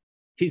a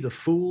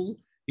fool.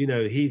 You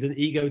know, he's an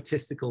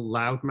egotistical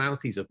loudmouth.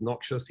 He's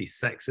obnoxious. He's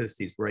sexist.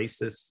 He's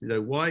racist. You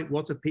know,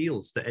 what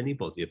appeals to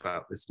anybody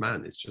about this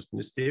man? It's just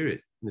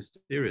mysterious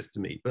to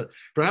me. But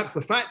perhaps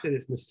the fact that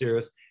it's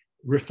mysterious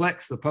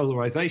reflects the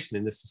polarization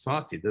in this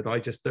society that I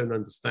just don't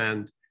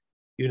understand.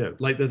 You know,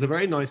 like there's a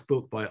very nice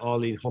book by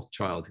Arlene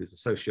Hochschild, who's a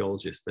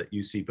sociologist at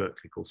UC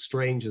Berkeley, called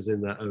Strangers in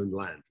Their Own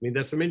Land. I mean,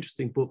 there's some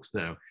interesting books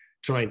now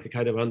trying to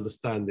kind of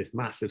understand this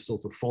massive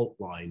sort of fault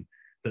line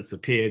that's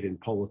appeared in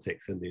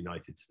politics in the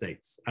United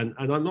States. And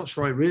I'm not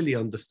sure I really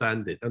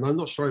understand it. And I'm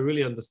not sure I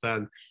really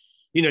understand,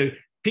 you know,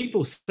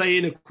 people say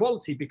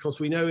inequality because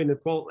we know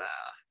inequality.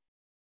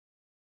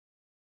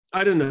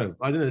 I don't know.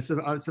 It's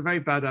a very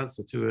bad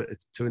answer to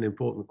an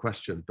important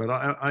question. But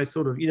I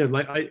sort of, you know,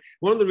 like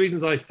one of the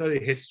reasons I study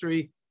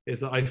history is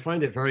that I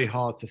find it very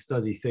hard to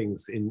study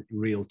things in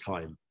real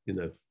time, you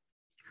know.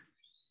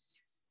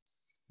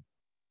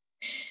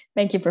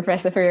 Thank you,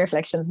 Professor, for your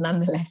reflections.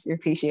 Nonetheless, we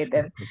appreciate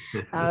them.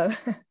 All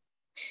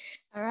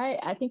right,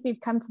 I think we've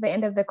come to the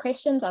end of the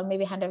questions. I'll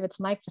maybe hand over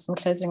to Mike for some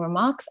closing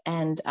remarks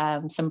and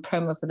some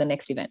promo for the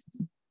next event.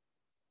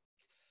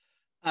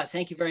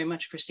 Thank you very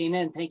much, Christina,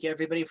 and thank you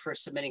everybody for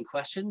submitting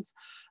questions.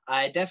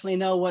 I definitely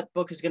know what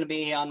book is going to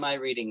be on my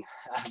reading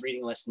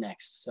list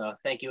next. So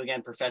thank you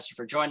again, Professor,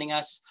 for joining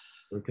us.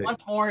 Okay.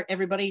 Once more,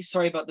 everybody,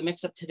 sorry about the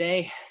mix-up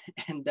today,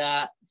 and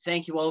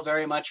thank you all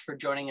very much for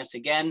joining us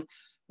again,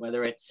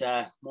 whether it's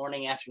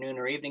morning, afternoon,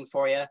 or evening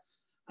for you.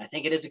 I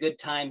think it is a good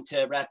time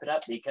to wrap it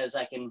up because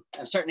I'm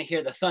starting to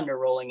hear the thunder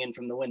rolling in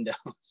from the window.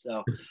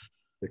 So,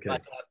 okay.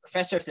 But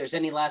Professor, if there's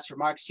any last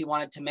remarks you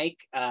wanted to make,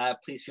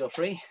 please feel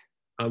free.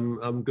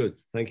 I'm good.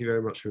 Thank you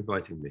very much for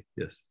inviting me.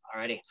 Yes.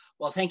 All righty.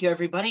 Well, thank you,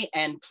 everybody.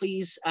 And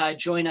please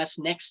join us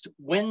next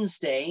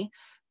Wednesday,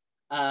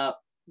 the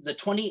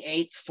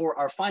 28th, for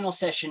our final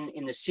session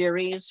in the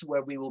series,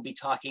 where we will be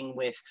talking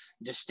with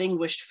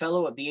Distinguished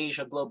Fellow of the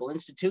Asia Global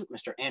Institute,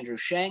 Mr. Andrew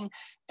Sheng,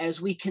 as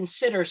we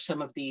consider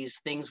some of these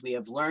things we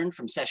have learned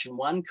from session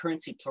 1,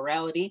 currency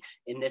plurality,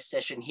 in this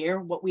session here,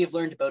 what we have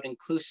learned about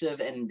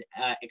inclusive and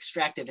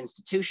extractive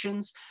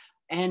institutions,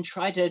 and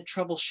try to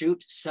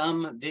troubleshoot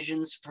some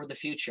visions for the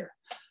future.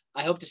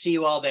 I hope to see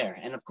you all there.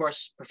 And of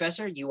course,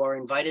 Professor, you are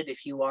invited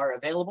if you are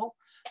available,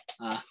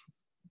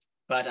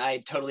 but I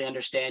totally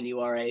understand you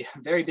are a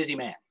very busy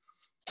man.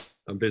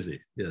 I'm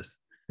busy, yes.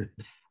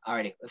 All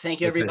righty, well, thank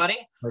you, everybody.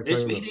 Okay.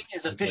 This meeting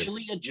is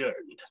officially adjourned.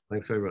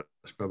 Thanks very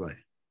much, bye-bye.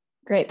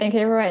 Great, thank you,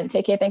 everyone.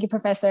 Take care, thank you,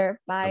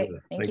 Professor. Bye,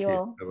 thank you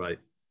all. Bye-bye.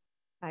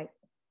 Bye.